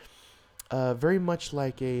a very much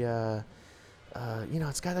like a,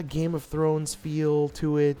 it's got a Game of Thrones feel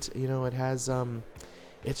to it. It has,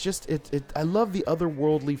 it's just, I love the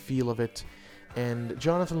otherworldly feel of it. And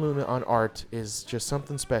Jonathan Luna on art is just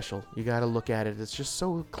something special. You got to look at it. It's just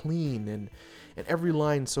so clean, and every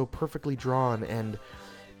line so perfectly drawn, and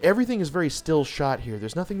everything is very still shot here.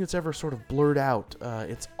 There's nothing that's ever sort of blurred out.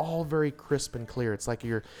 It's all very crisp and clear. It's like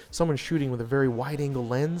you're someone shooting with a very wide-angle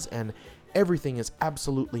lens, and everything is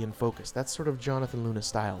absolutely in focus. That's sort of Jonathan Luna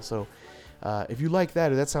style. So if you like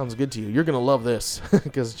that, or that sounds good to you, you're going to love this,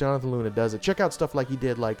 because Jonathan Luna does it. Check out stuff like he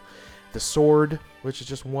did, like The Sword, which is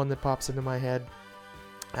just one that pops into my head.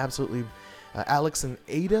 Absolutely Alex and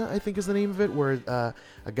Ada, I think is the name of it, where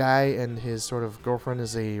a guy and his sort of girlfriend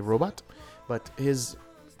is a robot. But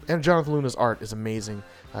and Jonathan Luna's art is amazing.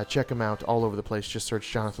 Check him out all over the place. Just search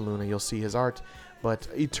Jonathan Luna. You'll see his art. But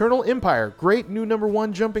Eternal Empire, great new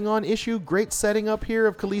 #1 jumping on issue. Great setting up here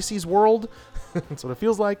of Khaleesi's world. That's what it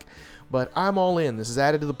feels like. But I'm all in. This is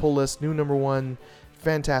added to the pull list. New #1.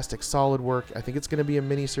 Fantastic. Solid work. I think it's going to be a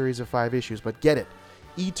mini-series of 5 issues. But get it.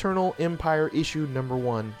 Eternal Empire issue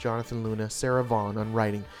 #1. Jonathan Luna, Sarah Vaughn on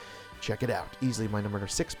writing. Check it out. Easily my number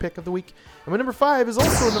 6 pick of the week. And my number 5 is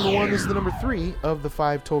also a #1. This is the number 3 of the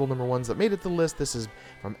 5 total #1s that made it to the list. This is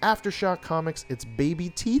from Aftershock Comics. It's Baby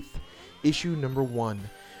Teeth, issue #1.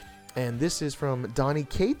 And this is from Donnie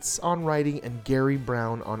Cates on writing and Gary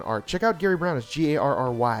Brown on art. Check out Gary Brown. It's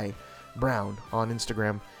Garry Brown on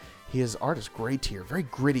Instagram. His art is great here. Very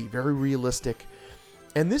gritty, very realistic.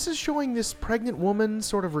 And this is showing this pregnant woman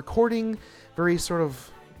sort of recording, very sort of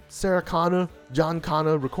Sarah Connor, John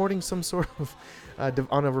Connor, recording some sort of,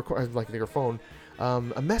 on a like their phone,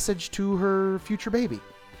 a message to her future baby.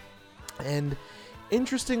 And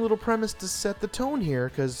interesting little premise to set the tone here,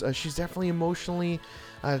 because she's definitely emotionally,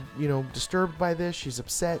 disturbed by this. She's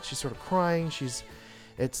upset. She's sort of crying.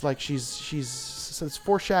 It's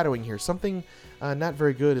foreshadowing here. Something not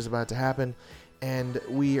very good is about to happen. And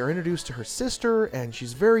we are introduced to her sister, and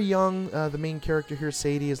she's very young. The main character here,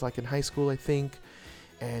 Sadie, is like in high school, I think.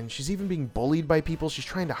 And she's even being bullied by people. She's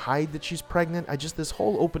trying to hide that she's pregnant. This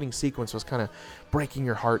whole opening sequence was kind of breaking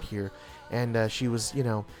your heart here. And she was,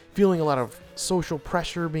 feeling a lot of social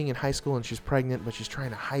pressure being in high school, and she's pregnant, but she's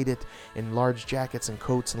trying to hide it in large jackets and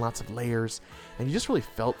coats and lots of layers. And you just really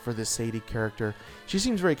felt for this Sadie character. She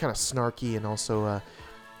seems very kind of snarky and also,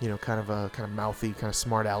 kind of mouthy, kind of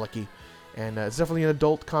smart alecky. And it's definitely an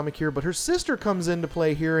adult comic here, but her sister comes into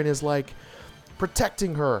play here and is like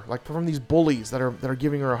protecting her, like from these bullies that are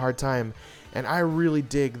giving her a hard time. And I really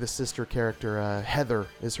dig the sister character. Heather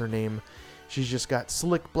is her name. She's just got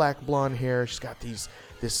slick black blonde hair. She's got this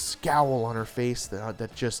scowl on her face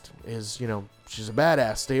that just is, she's a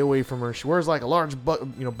badass. Stay away from her. She wears like a large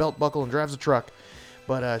belt buckle and drives a truck.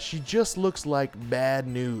 But she just looks like bad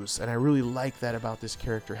news, and I really like that about this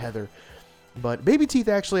character, Heather. But Baby Teeth,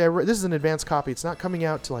 actually, this is an advanced copy. It's not coming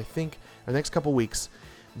out till I think the next couple weeks.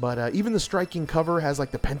 But even the striking cover has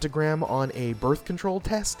like the pentagram on a birth control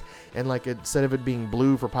test, and like instead of it being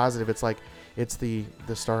blue for positive, it's like it's the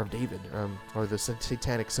Star of David, or the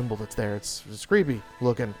satanic symbol that's there. It's creepy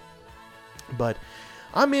looking. But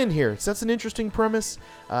I'm in here. So that's an interesting premise.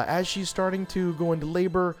 As she's starting to go into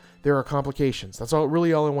labor, there are complications. That's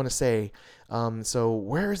really all I want to say. So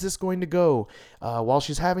where is this going to go? While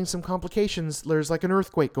she's having some complications, there's like an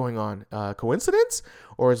earthquake going on. Coincidence?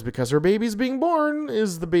 Or is it because her baby's being born?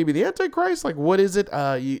 Is the baby the Antichrist? Like, what is it?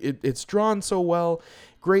 It's drawn so well.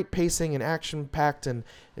 Great pacing and action-packed, and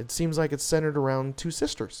it seems like it's centered around 2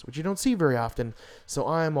 sisters, which you don't see very often. So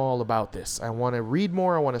I'm all about this. I want to read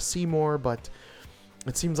more. I want to see more, but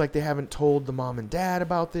it seems like they haven't told the mom and dad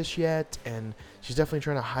about this yet, and she's definitely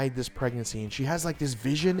trying to hide this pregnancy. And she has like this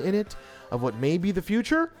vision in it of what may be the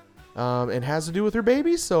future, and has to do with her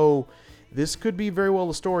baby. So this could be very well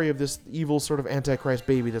a story of this evil sort of Antichrist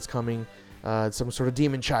baby that's coming, some sort of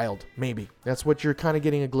demon child, maybe. That's what you're kind of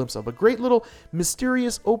getting a glimpse of. A great little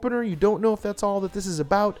mysterious opener. You don't know if that's all that this is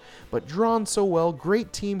about, but drawn so well.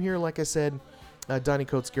 Great team here, like I said. Donnie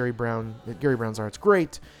Coates, Gary Brown's art's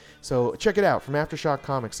great. So check it out from Aftershock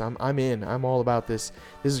Comics. I'm in. I'm all about this.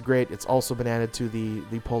 This is great. It's also been added to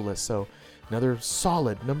the pull list. So another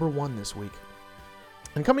solid #1 this week.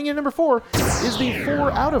 And coming in number 4 is the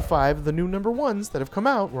 4 out of 5 of the new #1s that have come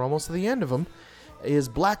out. We're almost to the end of them. Is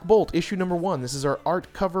Black Bolt issue #1. This is our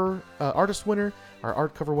artist winner, our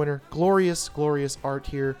art cover winner. Glorious, glorious art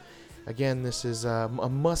here. Again, this is a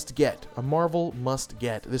must-get, a Marvel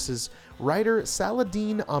must-get. This is writer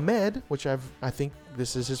Saladin Ahmed, which I think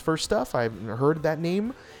this is his first stuff. I've heard that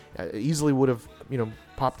name. Easily would have,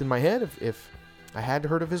 popped in my head if I had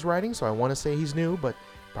heard of his writing, so I want to say he's new, but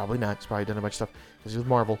probably not. He's probably done a bunch of stuff because he's with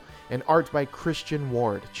Marvel. And art by Christian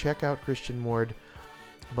Ward. Check out Christian Ward.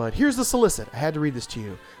 But here's the solicit. I had to read this to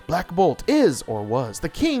you. Black Bolt is, or was, the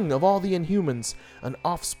king of all the Inhumans, an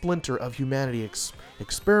off-splinter of humanity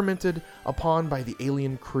experimented upon by the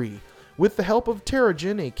alien Kree. With the help of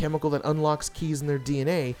Terrigen, a chemical that unlocks keys in their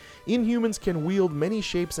DNA, Inhumans can wield many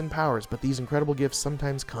shapes and powers, but these incredible gifts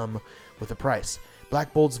sometimes come with a price.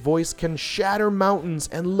 Black Bolt's voice can shatter mountains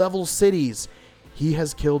and level cities. He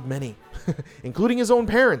has killed many, including his own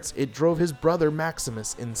parents. It drove his brother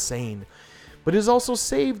Maximus insane. But it has also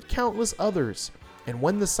saved countless others. And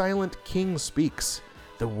when the silent king speaks,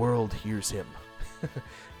 the world hears him.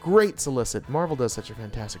 Great solicit. Marvel does such a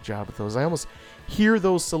fantastic job with those. I almost hear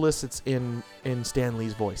those solicits in Stan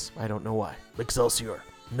Lee's voice. I don't know why. Excelsior.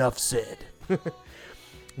 Nuff said.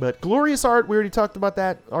 But glorious art. We already talked about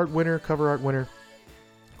that. Art winner, cover art winner.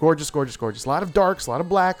 Gorgeous, gorgeous, gorgeous. A lot of darks, a lot of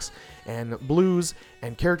blacks and blues,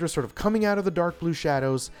 and characters sort of coming out of the dark blue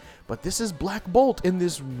shadows. But this is Black Bolt in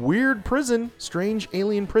this weird prison, strange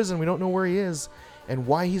alien prison. We don't know where he is and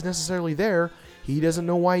why he's necessarily there. He doesn't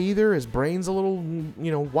know why either. His brain's a little,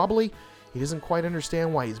 wobbly. He doesn't quite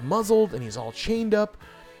understand why he's muzzled and he's all chained up.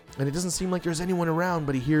 And it doesn't seem like there's anyone around,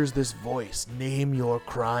 but he hears this voice. Name your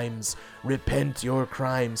crimes. Repent your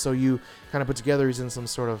crimes. So you kind of put together he's in some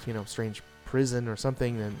sort of, strange prison or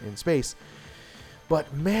something in space.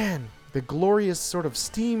 But man, the glorious sort of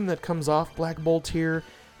steam that comes off Black Bolt here,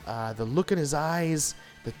 the look in his eyes,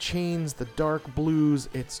 the chains, the dark blues,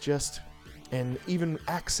 it's just, and even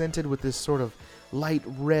accented with this sort of light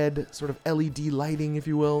red, sort of LED lighting, if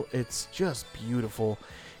you will. It's just beautiful.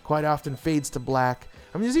 Quite often fades to black.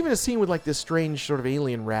 I mean, there's even a scene with like this strange sort of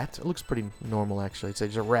alien rat. It looks pretty normal, actually. It's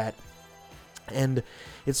just a rat. And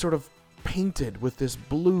it's sort of painted with this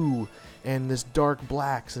blue and this dark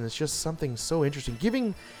blacks, and it's just something so interesting,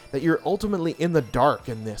 giving that you're ultimately in the dark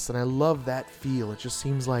in this, and I love that feel. It just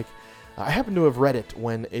seems like I happen to have read it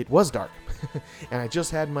when it was dark, and I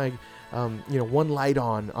just had my one light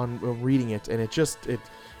on reading it, and it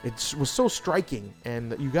was so striking,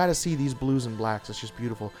 and you got to see these blues and blacks. It's just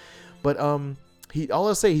beautiful. But all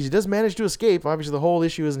I'll say, he does manage to escape. Obviously, the whole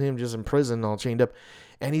issue isn't him just in prison, all chained up.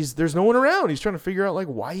 And there's no one around. He's trying to figure out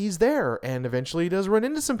why he's there. And eventually he does run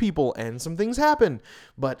into some people and some things happen.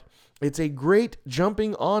 But it's a great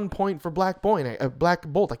jumping on point for Black Bolt.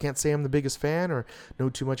 I can't say I'm the biggest fan or know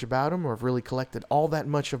too much about him or have really collected all that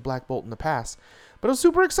much of Black Bolt in the past. But I was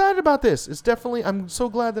super excited about this. I'm so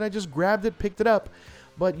glad that I just grabbed it, picked it up.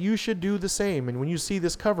 But you should do the same. And when you see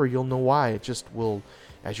this cover, you'll know why. It just will,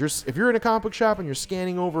 if you're in a comic book shop and you're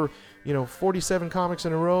scanning over 47 comics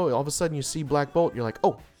in a row, all of a sudden you see Black Bolt, you're like,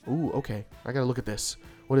 oh, ooh, okay, I gotta look at this.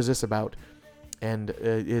 What is this about? And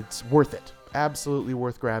it's worth it. Absolutely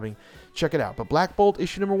worth grabbing. Check it out. But Black Bolt,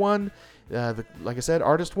 issue number 1, like I said,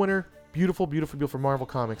 artist winner, beautiful, beautiful, beautiful Marvel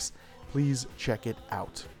Comics. Please check it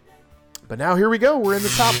out. But now here we go. We're in the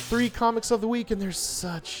top 3 comics of the week, and they're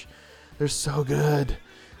so good.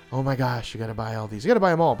 Oh my gosh, you gotta buy all these. You gotta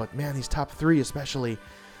buy them all, but man, these top 3 especially.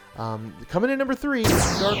 Coming in number 3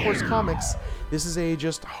 is Dark Horse Comics. This is a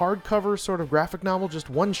just hardcover sort of graphic novel, just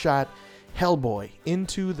one shot, Hellboy,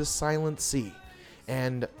 Into the Silent Sea.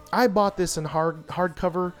 And I bought this in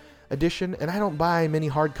hardcover edition, and I don't buy many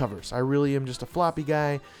hardcovers. I really am just a floppy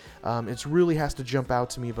guy. It really has to jump out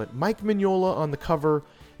to me, but Mike Mignola on the cover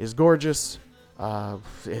is gorgeous.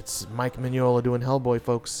 It's Mike Mignola doing Hellboy,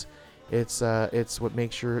 folks. It's what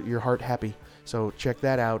makes your heart happy. So check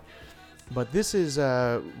that out. But this is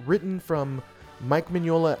written from Mike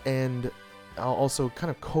Mignola and also kind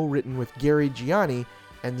of co-written with Gary Gianni,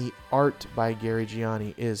 and the art by Gary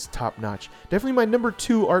Gianni is top-notch. Definitely my number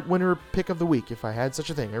 2 art winner pick of the week, if I had such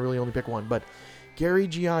a thing. I really only pick one, but Gary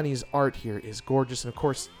Gianni's art here is gorgeous, and of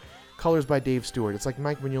course, colors by Dave Stewart. It's like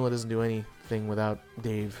Mike Mignola doesn't do anything without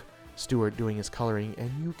Dave Stewart doing his coloring,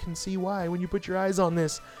 and you can see why when you put your eyes on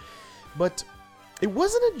this. But it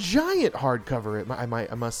wasn't a giant hardcover,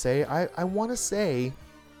 I must say. I want to say,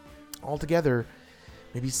 altogether,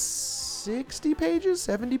 maybe 60 pages,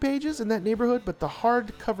 70 pages in that neighborhood, but the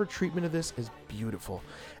hardcover treatment of this is beautiful.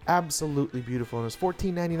 Absolutely beautiful. And it was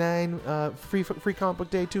 $14.99. Free Comic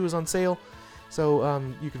Book Day 2 is on sale. So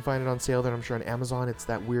you can find it on sale there, I'm sure, on Amazon. It's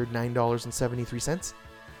that weird $9.73.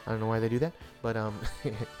 I don't know why they do that, but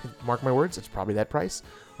mark my words, it's probably that price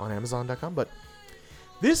on Amazon.com. But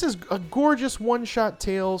this is a gorgeous one-shot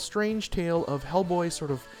tale, strange tale of Hellboy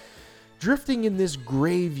sort of drifting in this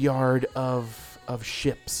graveyard of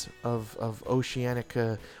ships, of oceanic,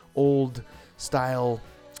 old-style,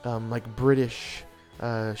 like British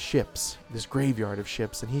ships, this graveyard of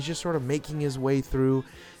ships, and he's just sort of making his way through.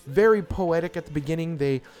 Very poetic at the beginning.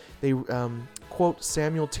 They quote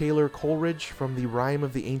Samuel Taylor Coleridge from the Rime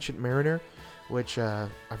of the Ancient Mariner, which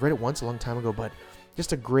I've read it once a long time ago, but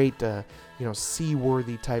just a great,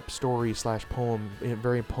 seaworthy type story / poem in a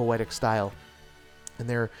very poetic style. And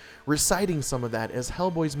they're reciting some of that as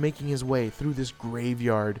Hellboy's making his way through this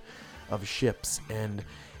graveyard of ships, and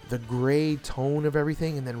the gray tone of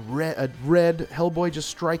everything, and then red Hellboy just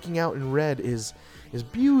striking out in red is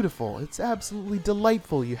beautiful. It's absolutely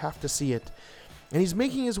delightful. You have to see it. And he's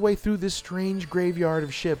making his way through this strange graveyard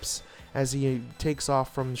of ships as he takes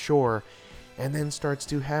off from shore, and then starts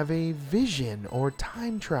to have a vision or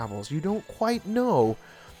time travels. You don't quite know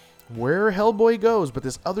where Hellboy goes, but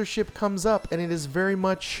this other ship comes up, and it is very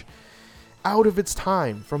much out of its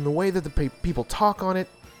time, from the way that the people talk on it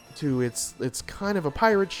to it's kind of a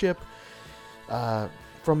pirate ship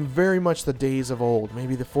from very much the days of old,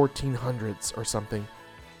 maybe the 1400s or something,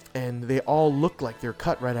 and they all look like they're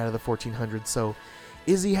cut right out of the 1400s. So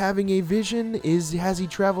is he having a vision? Has he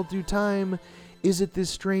traveled through time? Is it this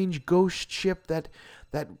strange ghost ship that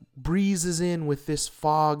breezes in with this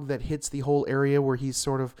fog that hits the whole area where he's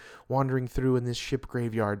sort of wandering through in this ship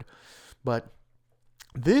graveyard? But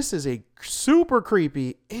this is a super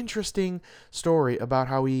creepy, interesting story about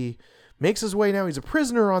how he makes his way. Now he's a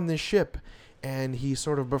prisoner on this ship, and he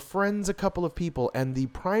sort of befriends a couple of people, and the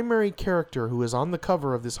primary character who is on the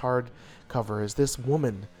cover of this hardcover is this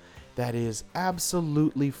woman that is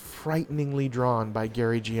absolutely frighteningly drawn by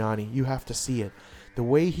Gary Gianni. You have to see it. The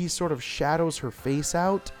way he sort of shadows her face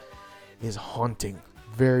out is haunting.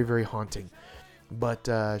 Very, very haunting.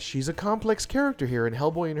 But she's a complex character here, and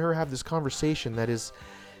Hellboy and her have this conversation that is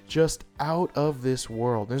just out of this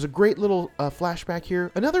world. There's a great little flashback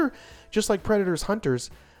here. Another, just like Predators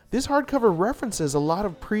Hunters, this hardcover references a lot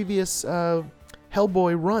of previous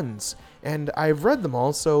Hellboy runs, and I've read them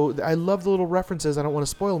all, so I love the little references. I don't want to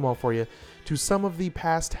spoil them all for you, to some of the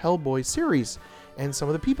past Hellboy series and some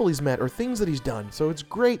of the people he's met or things that he's done. So it's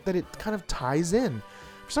great that it kind of ties in.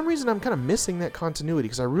 For some reason, I'm kind of missing that continuity,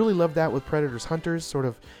 because I really love that with Predators Hunters, sort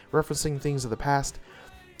of referencing things of the past.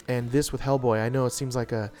 And this with Hellboy, I know it seems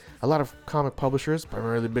like a lot of comic publishers,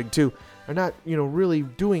 primarily the big two, are not, really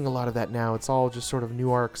doing a lot of that now. It's all just sort of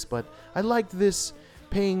new arcs. But I liked this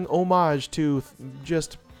paying homage to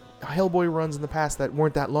just Hellboy runs in the past that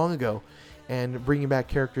weren't that long ago, and bringing back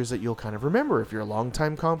characters that you'll kind of remember. If you're a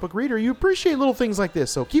longtime comic book reader, you appreciate little things like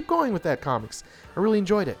this. So keep going with that, comics. I really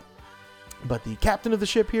enjoyed it. But the captain of the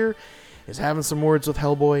ship here is having some words with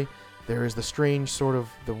Hellboy. There is the strange sort of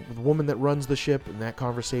the woman that runs the ship in that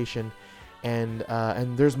conversation, and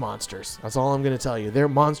there's monsters. That's all I'm going to tell you. There,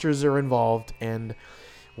 monsters are involved. And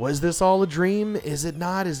was this all a dream? Is it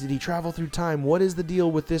not? Did he travel through time? What is the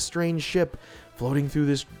deal with this strange ship floating through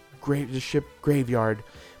this ship graveyard?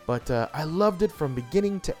 But I loved it from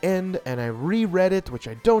beginning to end, and I reread it, which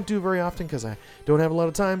I don't do very often because I don't have a lot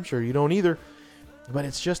of time. Sure, you don't either. But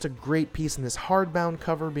it's just a great piece, in this hardbound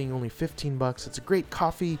cover being only $15. It's a great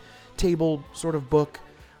coffee table sort of book.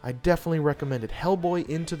 I definitely recommend it. Hellboy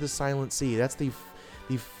Into the Silent Sea. That's the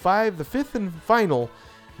fifth and final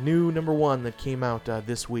new #1 that came out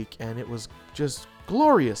this week, and it was just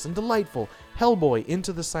glorious and delightful. Hellboy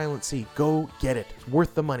Into the Silent Sea. Go get it. It's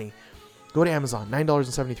worth the money. Go to Amazon.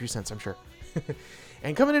 $9.73, I'm sure.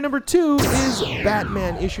 And coming in #2 is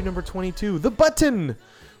Batman issue number 22. The Button.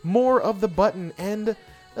 More of the Button, and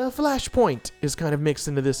Flashpoint is kind of mixed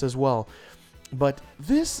into this as well. But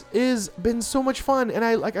this has been so much fun, and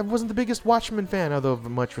I wasn't the biggest Watchmen fan, although of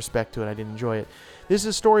much respect to it, I did enjoy it. This is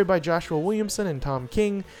a story by Joshua Williamson and Tom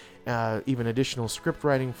King, even additional script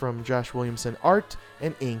writing from Josh Williamson, art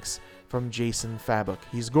and inks from Jason Fabok.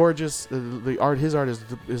 He's gorgeous. His art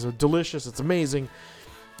is delicious. It's amazing.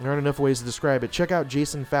 There aren't enough ways to describe it. Check out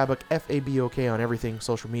Jason Fabok, Fabok, on everything,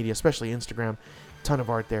 social media, especially Instagram. Ton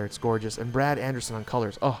of art there. It's gorgeous. And Brad Anderson on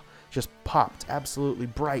colors. Oh, just popped. Absolutely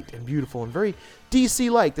bright and beautiful and very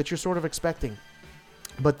DC-like that you're sort of expecting.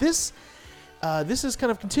 But this is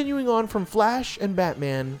kind of continuing on from Flash and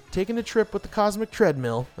Batman, taking a trip with the cosmic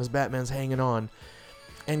treadmill as Batman's hanging on,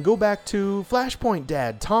 and go back to Flashpoint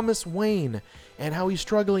dad, Thomas Wayne, and how he's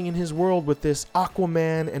struggling in his world with this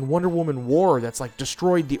Aquaman and Wonder Woman war that's like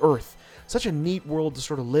destroyed the Earth. Such a neat world to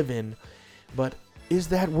sort of live in, but is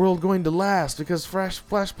that world going to last? Because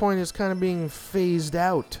Flashpoint is kind of being phased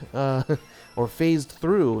out, or phased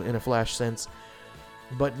through in a Flash sense.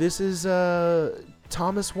 But this is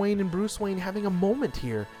Thomas Wayne and Bruce Wayne having a moment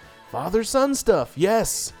here. Father-son stuff,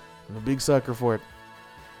 yes! I'm a big sucker for it.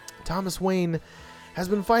 Thomas Wayne has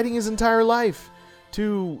been fighting his entire life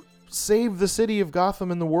to save the city of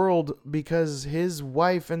Gotham and the world because his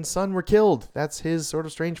wife and son were killed. That's his sort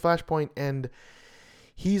of strange Flashpoint, and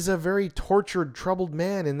he's a very tortured, troubled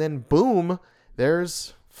man, and then boom,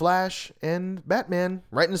 there's Flash and Batman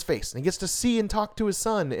right in his face. And he gets to see and talk to his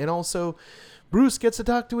son, and also Bruce gets to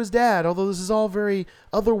talk to his dad. Although this is all very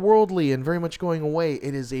otherworldly and very much going away,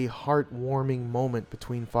 it is a heartwarming moment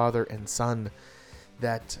between father and son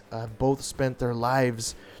that both spent their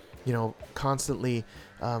lives, constantly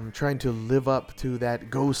trying to live up to that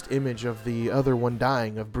ghost image of the other one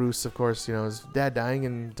dying, of Bruce, of course, his dad dying,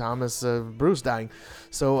 and Thomas, Bruce dying.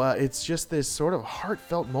 So it's just this sort of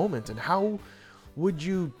heartfelt moment. And how would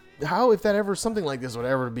you how, if that ever, something like this would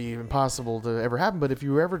ever be impossible to ever happen, but if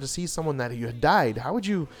you were ever to see someone that you had died, what would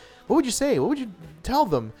you say? What would you tell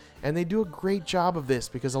them? And they do a great job of this,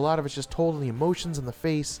 because a lot of it's just told in the emotions in the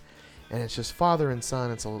face, and it's just father and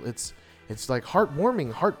son. It's like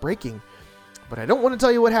heartwarming, heartbreaking. But I don't want to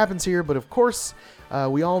tell you what happens here, but of course,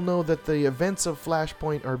 we all know that the events of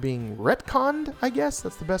Flashpoint are being retconned, I guess.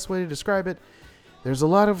 That's the best way to describe it. There's a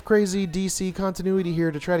lot of crazy DC continuity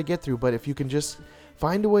here to try to get through, but if you can just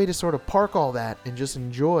find a way to sort of park all that and just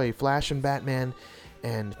enjoy Flash and Batman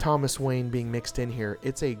and Thomas Wayne being mixed in here,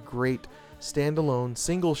 it's a great standalone,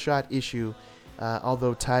 single-shot issue,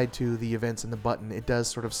 although tied to the events in the Button. It does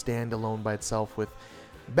sort of stand alone by itself with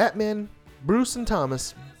Batman, Bruce, and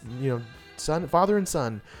Thomas, father and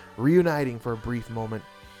son, reuniting for a brief moment,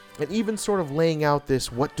 and even sort of laying out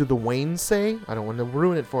this, what do the Waynes say? I don't want to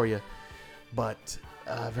ruin it for you, but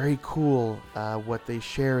very cool what they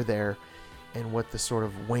share there and what the sort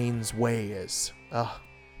of Wayne's way is.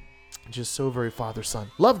 Just so very father-son.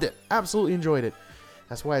 Loved it. Absolutely enjoyed it.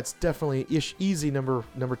 That's why it's definitely easy number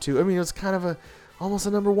 2. I mean, it's kind of almost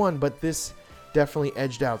a number 1, but this definitely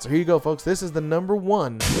edged out. So here you go, folks. This is the number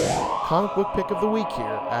 1 comic book pick of the week here.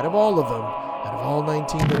 Out of all of them, out of all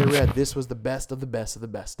 19 that I read, this was the best of the best of the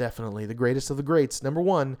best. Definitely the greatest of the greats. Number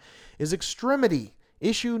 1 is Extremity,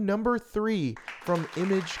 issue number 3 from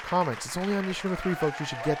Image Comics. It's only on issue number 3, folks. You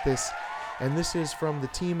should get this. And this is from the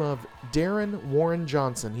team of Darren Warren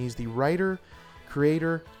Johnson. He's the writer,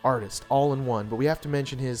 creator, artist, all in one. But we have to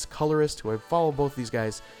mention his colorist, who I follow both these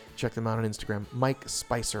guys. Check them out on Instagram, Mike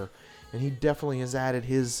Spicer. And he definitely has added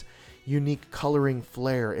his unique coloring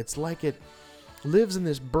flair. It's like it lives in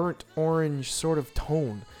this burnt orange sort of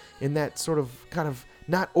tone, in that sort of kind of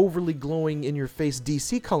not overly glowing in your face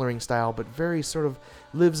DC coloring style, but very sort of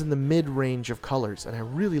lives in the mid-range of colors. And I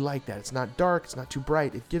really like that. It's not dark, it's not too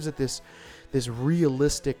bright. It gives it this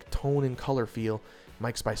realistic tone and color feel.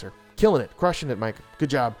 Mike Spicer, killing it, crushing it, Mike. Good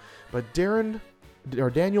job. But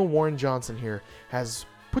Daniel Warren Johnson here has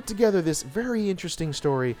put together this very interesting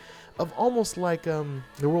story of almost like the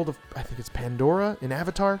world of, I think it's Pandora in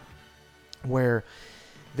Avatar, where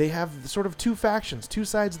they have sort of two factions, two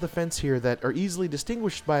sides of the fence here that are easily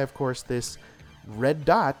distinguished by, of course, this red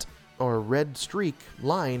dot or red streak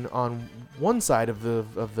line on one side of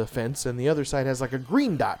the fence, and the other side has like a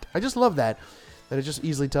green dot. I just love that it just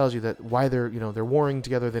easily tells you that why they're warring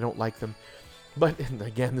together. They don't like them. But and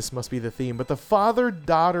again, this must be the theme. But the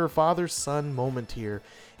father-daughter, father-son moment here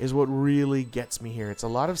is what really gets me here. It's a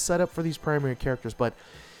lot of setup for these primary characters, but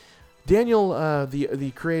Daniel,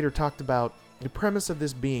 the creator, talked about the premise of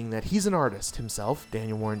this being that he's an artist himself,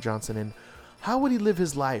 Daniel Warren Johnson, and how would he live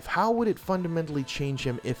his life? How would it fundamentally change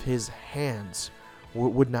him if his hands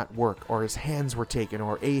would not work, or his hands were taken,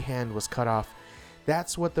 or a hand was cut off?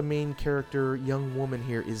 That's what the main character, young woman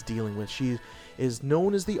here, is dealing with. She is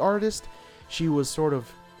known as the artist. She was sort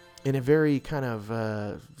of, in a very kind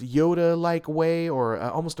of Yoda-like way, or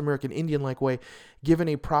almost American Indian-like way, given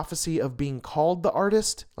a prophecy of being called the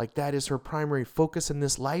artist. Like that is her primary focus in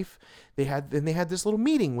this life. They had this little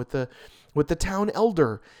meeting with the town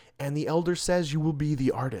elder, and the elder says, "You will be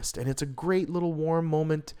the artist." And it's a great little warm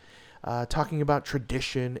moment, talking about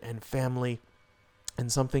tradition and family,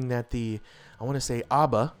 and something that I want to say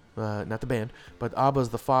Abba, not the band, but Abba's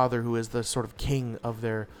the father, who is the sort of king of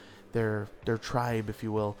their tribe, if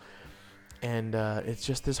you will. And it's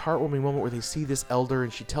just this heartwarming moment where they see this elder,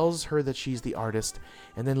 and she tells her that she's the artist.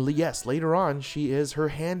 And then, yes, later on, her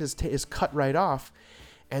hand is cut right off.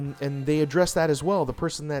 And they address that as well. The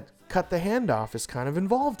person that cut the hand off is kind of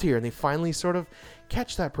involved here, and they finally sort of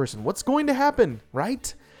catch that person. What's going to happen,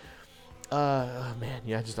 right? Man,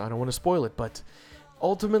 yeah, I don't want to spoil it, but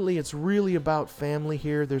ultimately it's really about family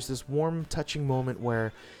here. There's this warm, touching moment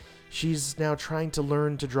where she's now trying to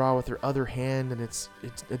learn to draw with her other hand, and it's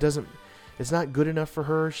not good enough for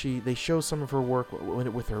her. They show some of her work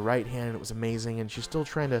with her right hand, and it was amazing, and she's still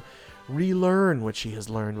trying to relearn what she has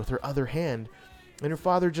learned with her other hand. And her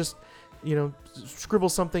father just,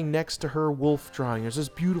 scribbles something next to her wolf drawing. There's this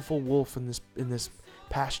beautiful wolf in this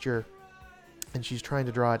pasture, and she's trying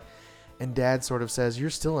to draw it. And Dad sort of says,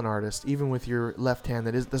 "You're still an artist, even with your left hand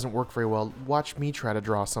that doesn't work very well. Watch me try to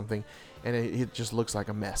draw something." And it just looks like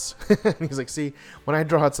a mess. He's like, "See, when I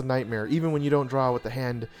draw, it's a nightmare. Even when you don't draw with the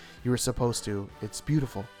hand you were supposed to, it's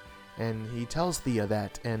beautiful." And he tells Thea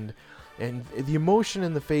that. And the emotion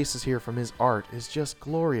in the faces here from his art is just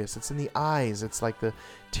glorious. It's in the eyes. It's like the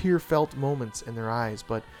tear-felt moments in their eyes.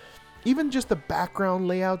 But even just the background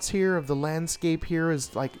layouts here of the landscape here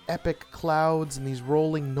is like epic clouds and these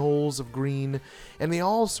rolling knolls of green. And they're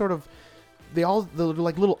like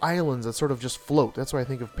little islands that sort of just float. That's why I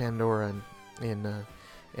think of Pandora in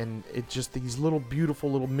And it's just these little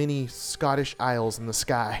beautiful little mini Scottish isles in the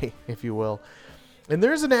sky, if you will. And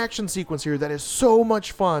there's an action sequence here that is so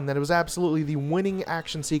much fun that it was absolutely the winning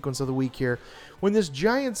action sequence of the week here. When this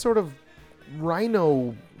giant sort of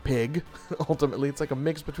rhino pig, ultimately it's like a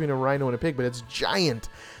mix between a rhino and a pig, but it's giant.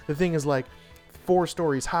 The thing is like 4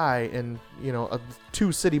 stories high and,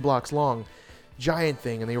 2 city blocks long. Giant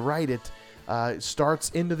thing, and they ride it. Starts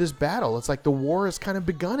into this battle. It's like the war has kind of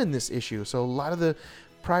begun in this issue. So a lot of the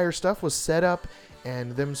prior stuff was set up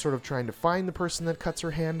and them sort of trying to find the person that cuts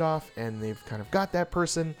her hand off, and they've kind of got that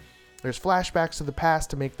person. There's flashbacks to the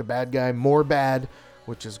past to make the bad guy more bad,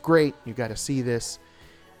 which is great. You got to see this.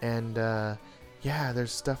 And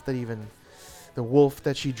there's stuff that even the wolf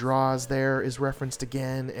that she draws there is referenced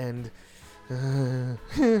again, and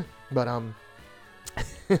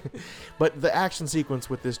but the action sequence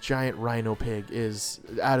with this giant rhino pig is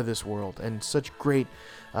out of this world, and such great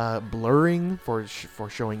blurring for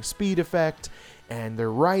showing speed effect. And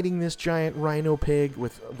they're riding this giant rhino pig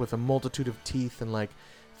with a multitude of teeth and like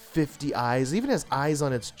 50 eyes. It even has eyes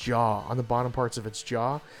on its jaw, on the bottom parts of its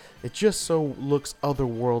jaw. It just so looks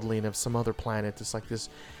otherworldly and of some other planet. It's like this.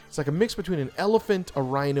 It's like a mix between an elephant, a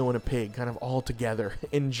rhino, and a pig, kind of all together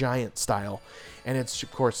in giant style. And it's,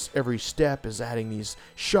 of course, every step is adding these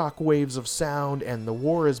shock waves of sound, and the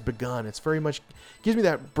war has begun. It's very much, gives me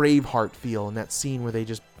that Braveheart feel in that scene where they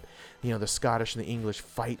just, the Scottish and the English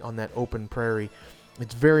fight on that open prairie.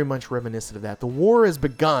 It's very much reminiscent of that. The war has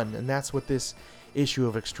begun, and that's what this issue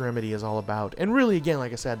of Extremity is all about. And really, again,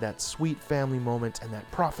 like I said, that sweet family moment and that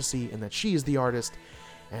prophecy and that she is the artist.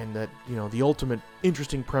 And that, the ultimate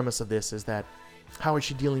interesting premise of this is that how is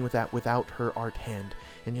she dealing with that without her art hand?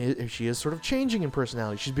 And she is sort of changing in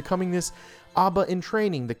personality. She's becoming this Abba in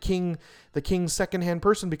training, the king's second-hand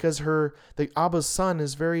person, because the Abba's son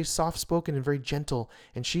is very soft-spoken and very gentle,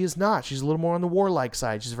 and she is not. She's a little more on the warlike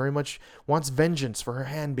side. She's very much wants vengeance for her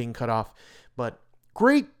hand being cut off. But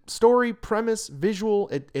great story, premise, visual.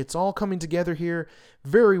 It's all coming together here.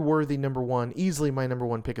 Very worthy number 1. Easily my number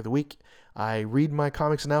 1 pick of the week. I read my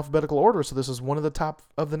comics in alphabetical order, so this is one of the top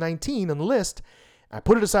of the 19 on the list. I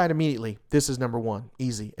put it aside immediately. This is number 1.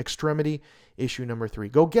 Easy. Extremity, issue number 3.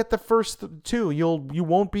 Go get the first 2. You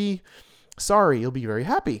won't be sorry. You'll be very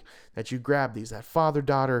happy that you grabbed these. That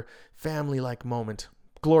father-daughter, family-like moment.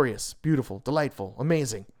 Glorious, beautiful, delightful,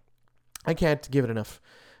 amazing. I can't give it enough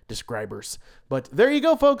describers. But there you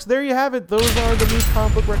go, folks. There you have it. Those are the new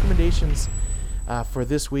comic book recommendations for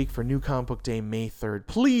this week, for New Comic Book Day, May 3rd.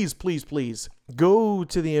 Please, please, please go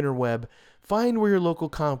to the interweb, find where your local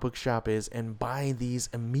comic book shop is, and buy these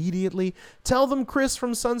immediately. Tell them Chris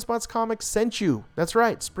from Sunspots Comics sent you. That's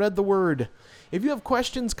right. Spread the word. If you have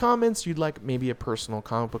questions, comments, you'd like maybe a personal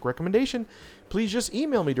comic book recommendation, please just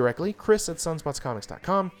email me directly,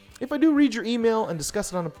 chris@sunspotscomics.com. If I do read your email and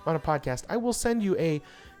discuss it on a podcast, I will send you a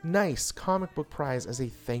nice comic book prize as a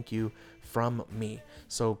thank you from me.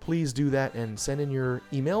 So please do that and send in your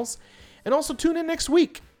emails. And also tune in next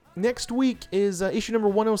week. Next week is issue number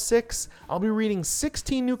 106. I'll be reading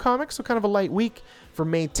 16 new comics, so kind of a light week for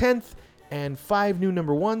May 10th, and 5 new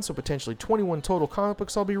number 1, so potentially 21 total comic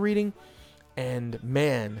books I'll be reading. And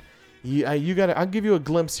man, I'll give you a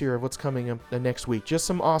glimpse here of what's coming up next week. Just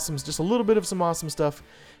a little bit of some awesome stuff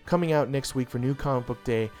coming out next week for New Comic Book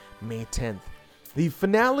Day, May 10th. The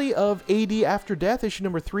finale of AD After Death, issue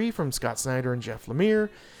number 3 from Scott Snyder and Jeff Lemire.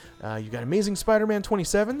 You got Amazing Spider-Man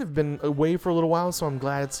 27. They've been away for a little while, so I'm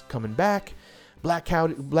glad it's coming back. Black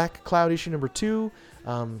Cloud issue number 2,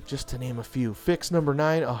 just to name a few. Fix number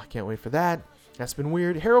 9. Oh, I can't wait for that. That's been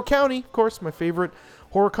weird. Harrow County, of course, my favorite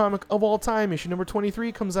horror comic of all time. Issue number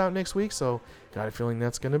 23 comes out next week, so got a feeling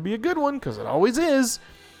that's going to be a good one, because it always is.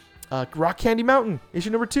 Rock Candy Mountain,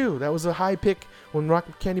 issue number 2. That was a high pick when Rock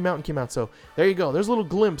Candy Mountain came out. So there you go. There's a little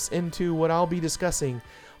glimpse into what I'll be discussing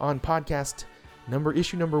on podcast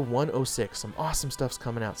issue number 106. Some awesome stuff's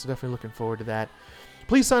coming out, so definitely looking forward to that.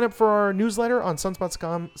 Please sign up for our newsletter on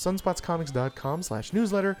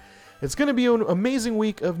sunspotscomics.com/newsletter. It's going to be an amazing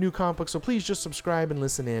week of new comic books, so please just subscribe and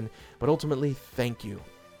listen in. But ultimately, thank you.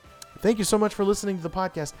 Thank you so much for listening to the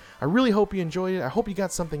podcast. I really hope you enjoyed it. I hope you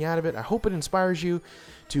got something out of it. I hope it inspires you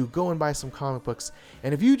to go and buy some comic books.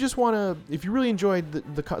 And if you really enjoyed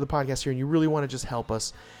the podcast here and you really want to just help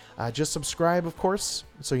us, just subscribe, of course,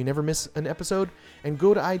 so you never miss an episode. And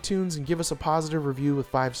go to iTunes and give us a positive review with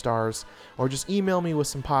 5 stars. Or just email me with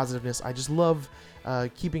some positiveness. I just love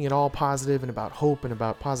keeping it all positive and about hope and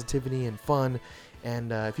about positivity and fun.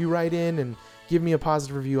 And if you write in and give me a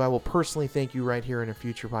positive review, I will personally thank you right here in a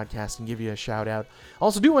future podcast and give you a shout out.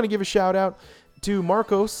 Also do want to give a shout out to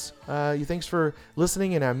Marcos. Thanks for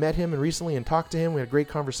listening, and I met him recently and talked to him. We had a great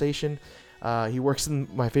conversation. He works in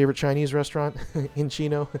my favorite Chinese restaurant in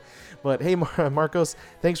Chino. But hey, Marcos,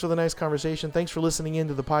 thanks for the nice conversation. Thanks for listening in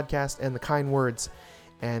to the podcast and the kind words.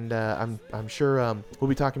 And I'm sure we'll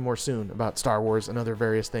be talking more soon about Star Wars and other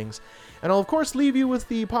various things. And I'll, of course, leave you with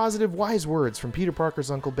the positive, wise words from Peter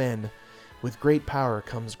Parker's Uncle Ben. With great power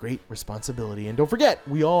comes great responsibility. And don't forget,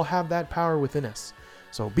 we all have that power within us.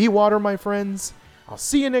 So be water, my friends. I'll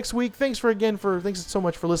see you next week. Thanks so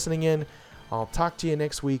much for listening in. I'll talk to you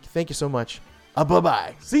next week. Thank you so much.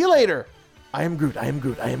 Bye-bye. See you later. I am Groot. I am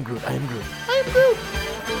Groot. I am Groot. I am Groot. I am Groot.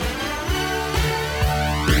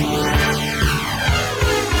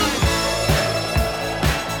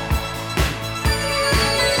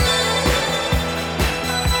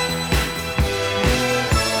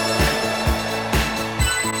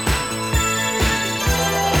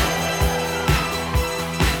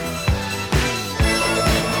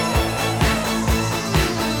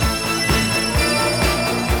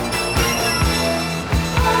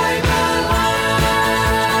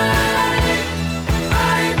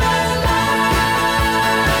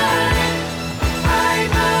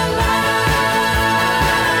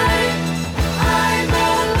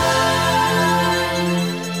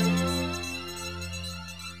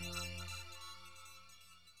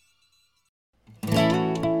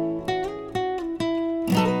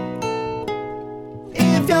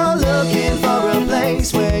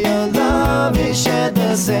 Where your love is shared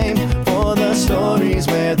the same, for the stories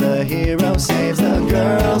where the hero saves the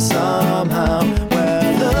girl somehow,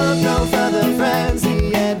 where look no further friends,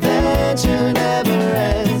 the adventure never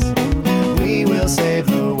ends, we will save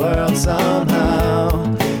the world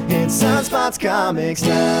somehow. It's Sunspots Comics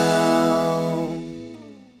now.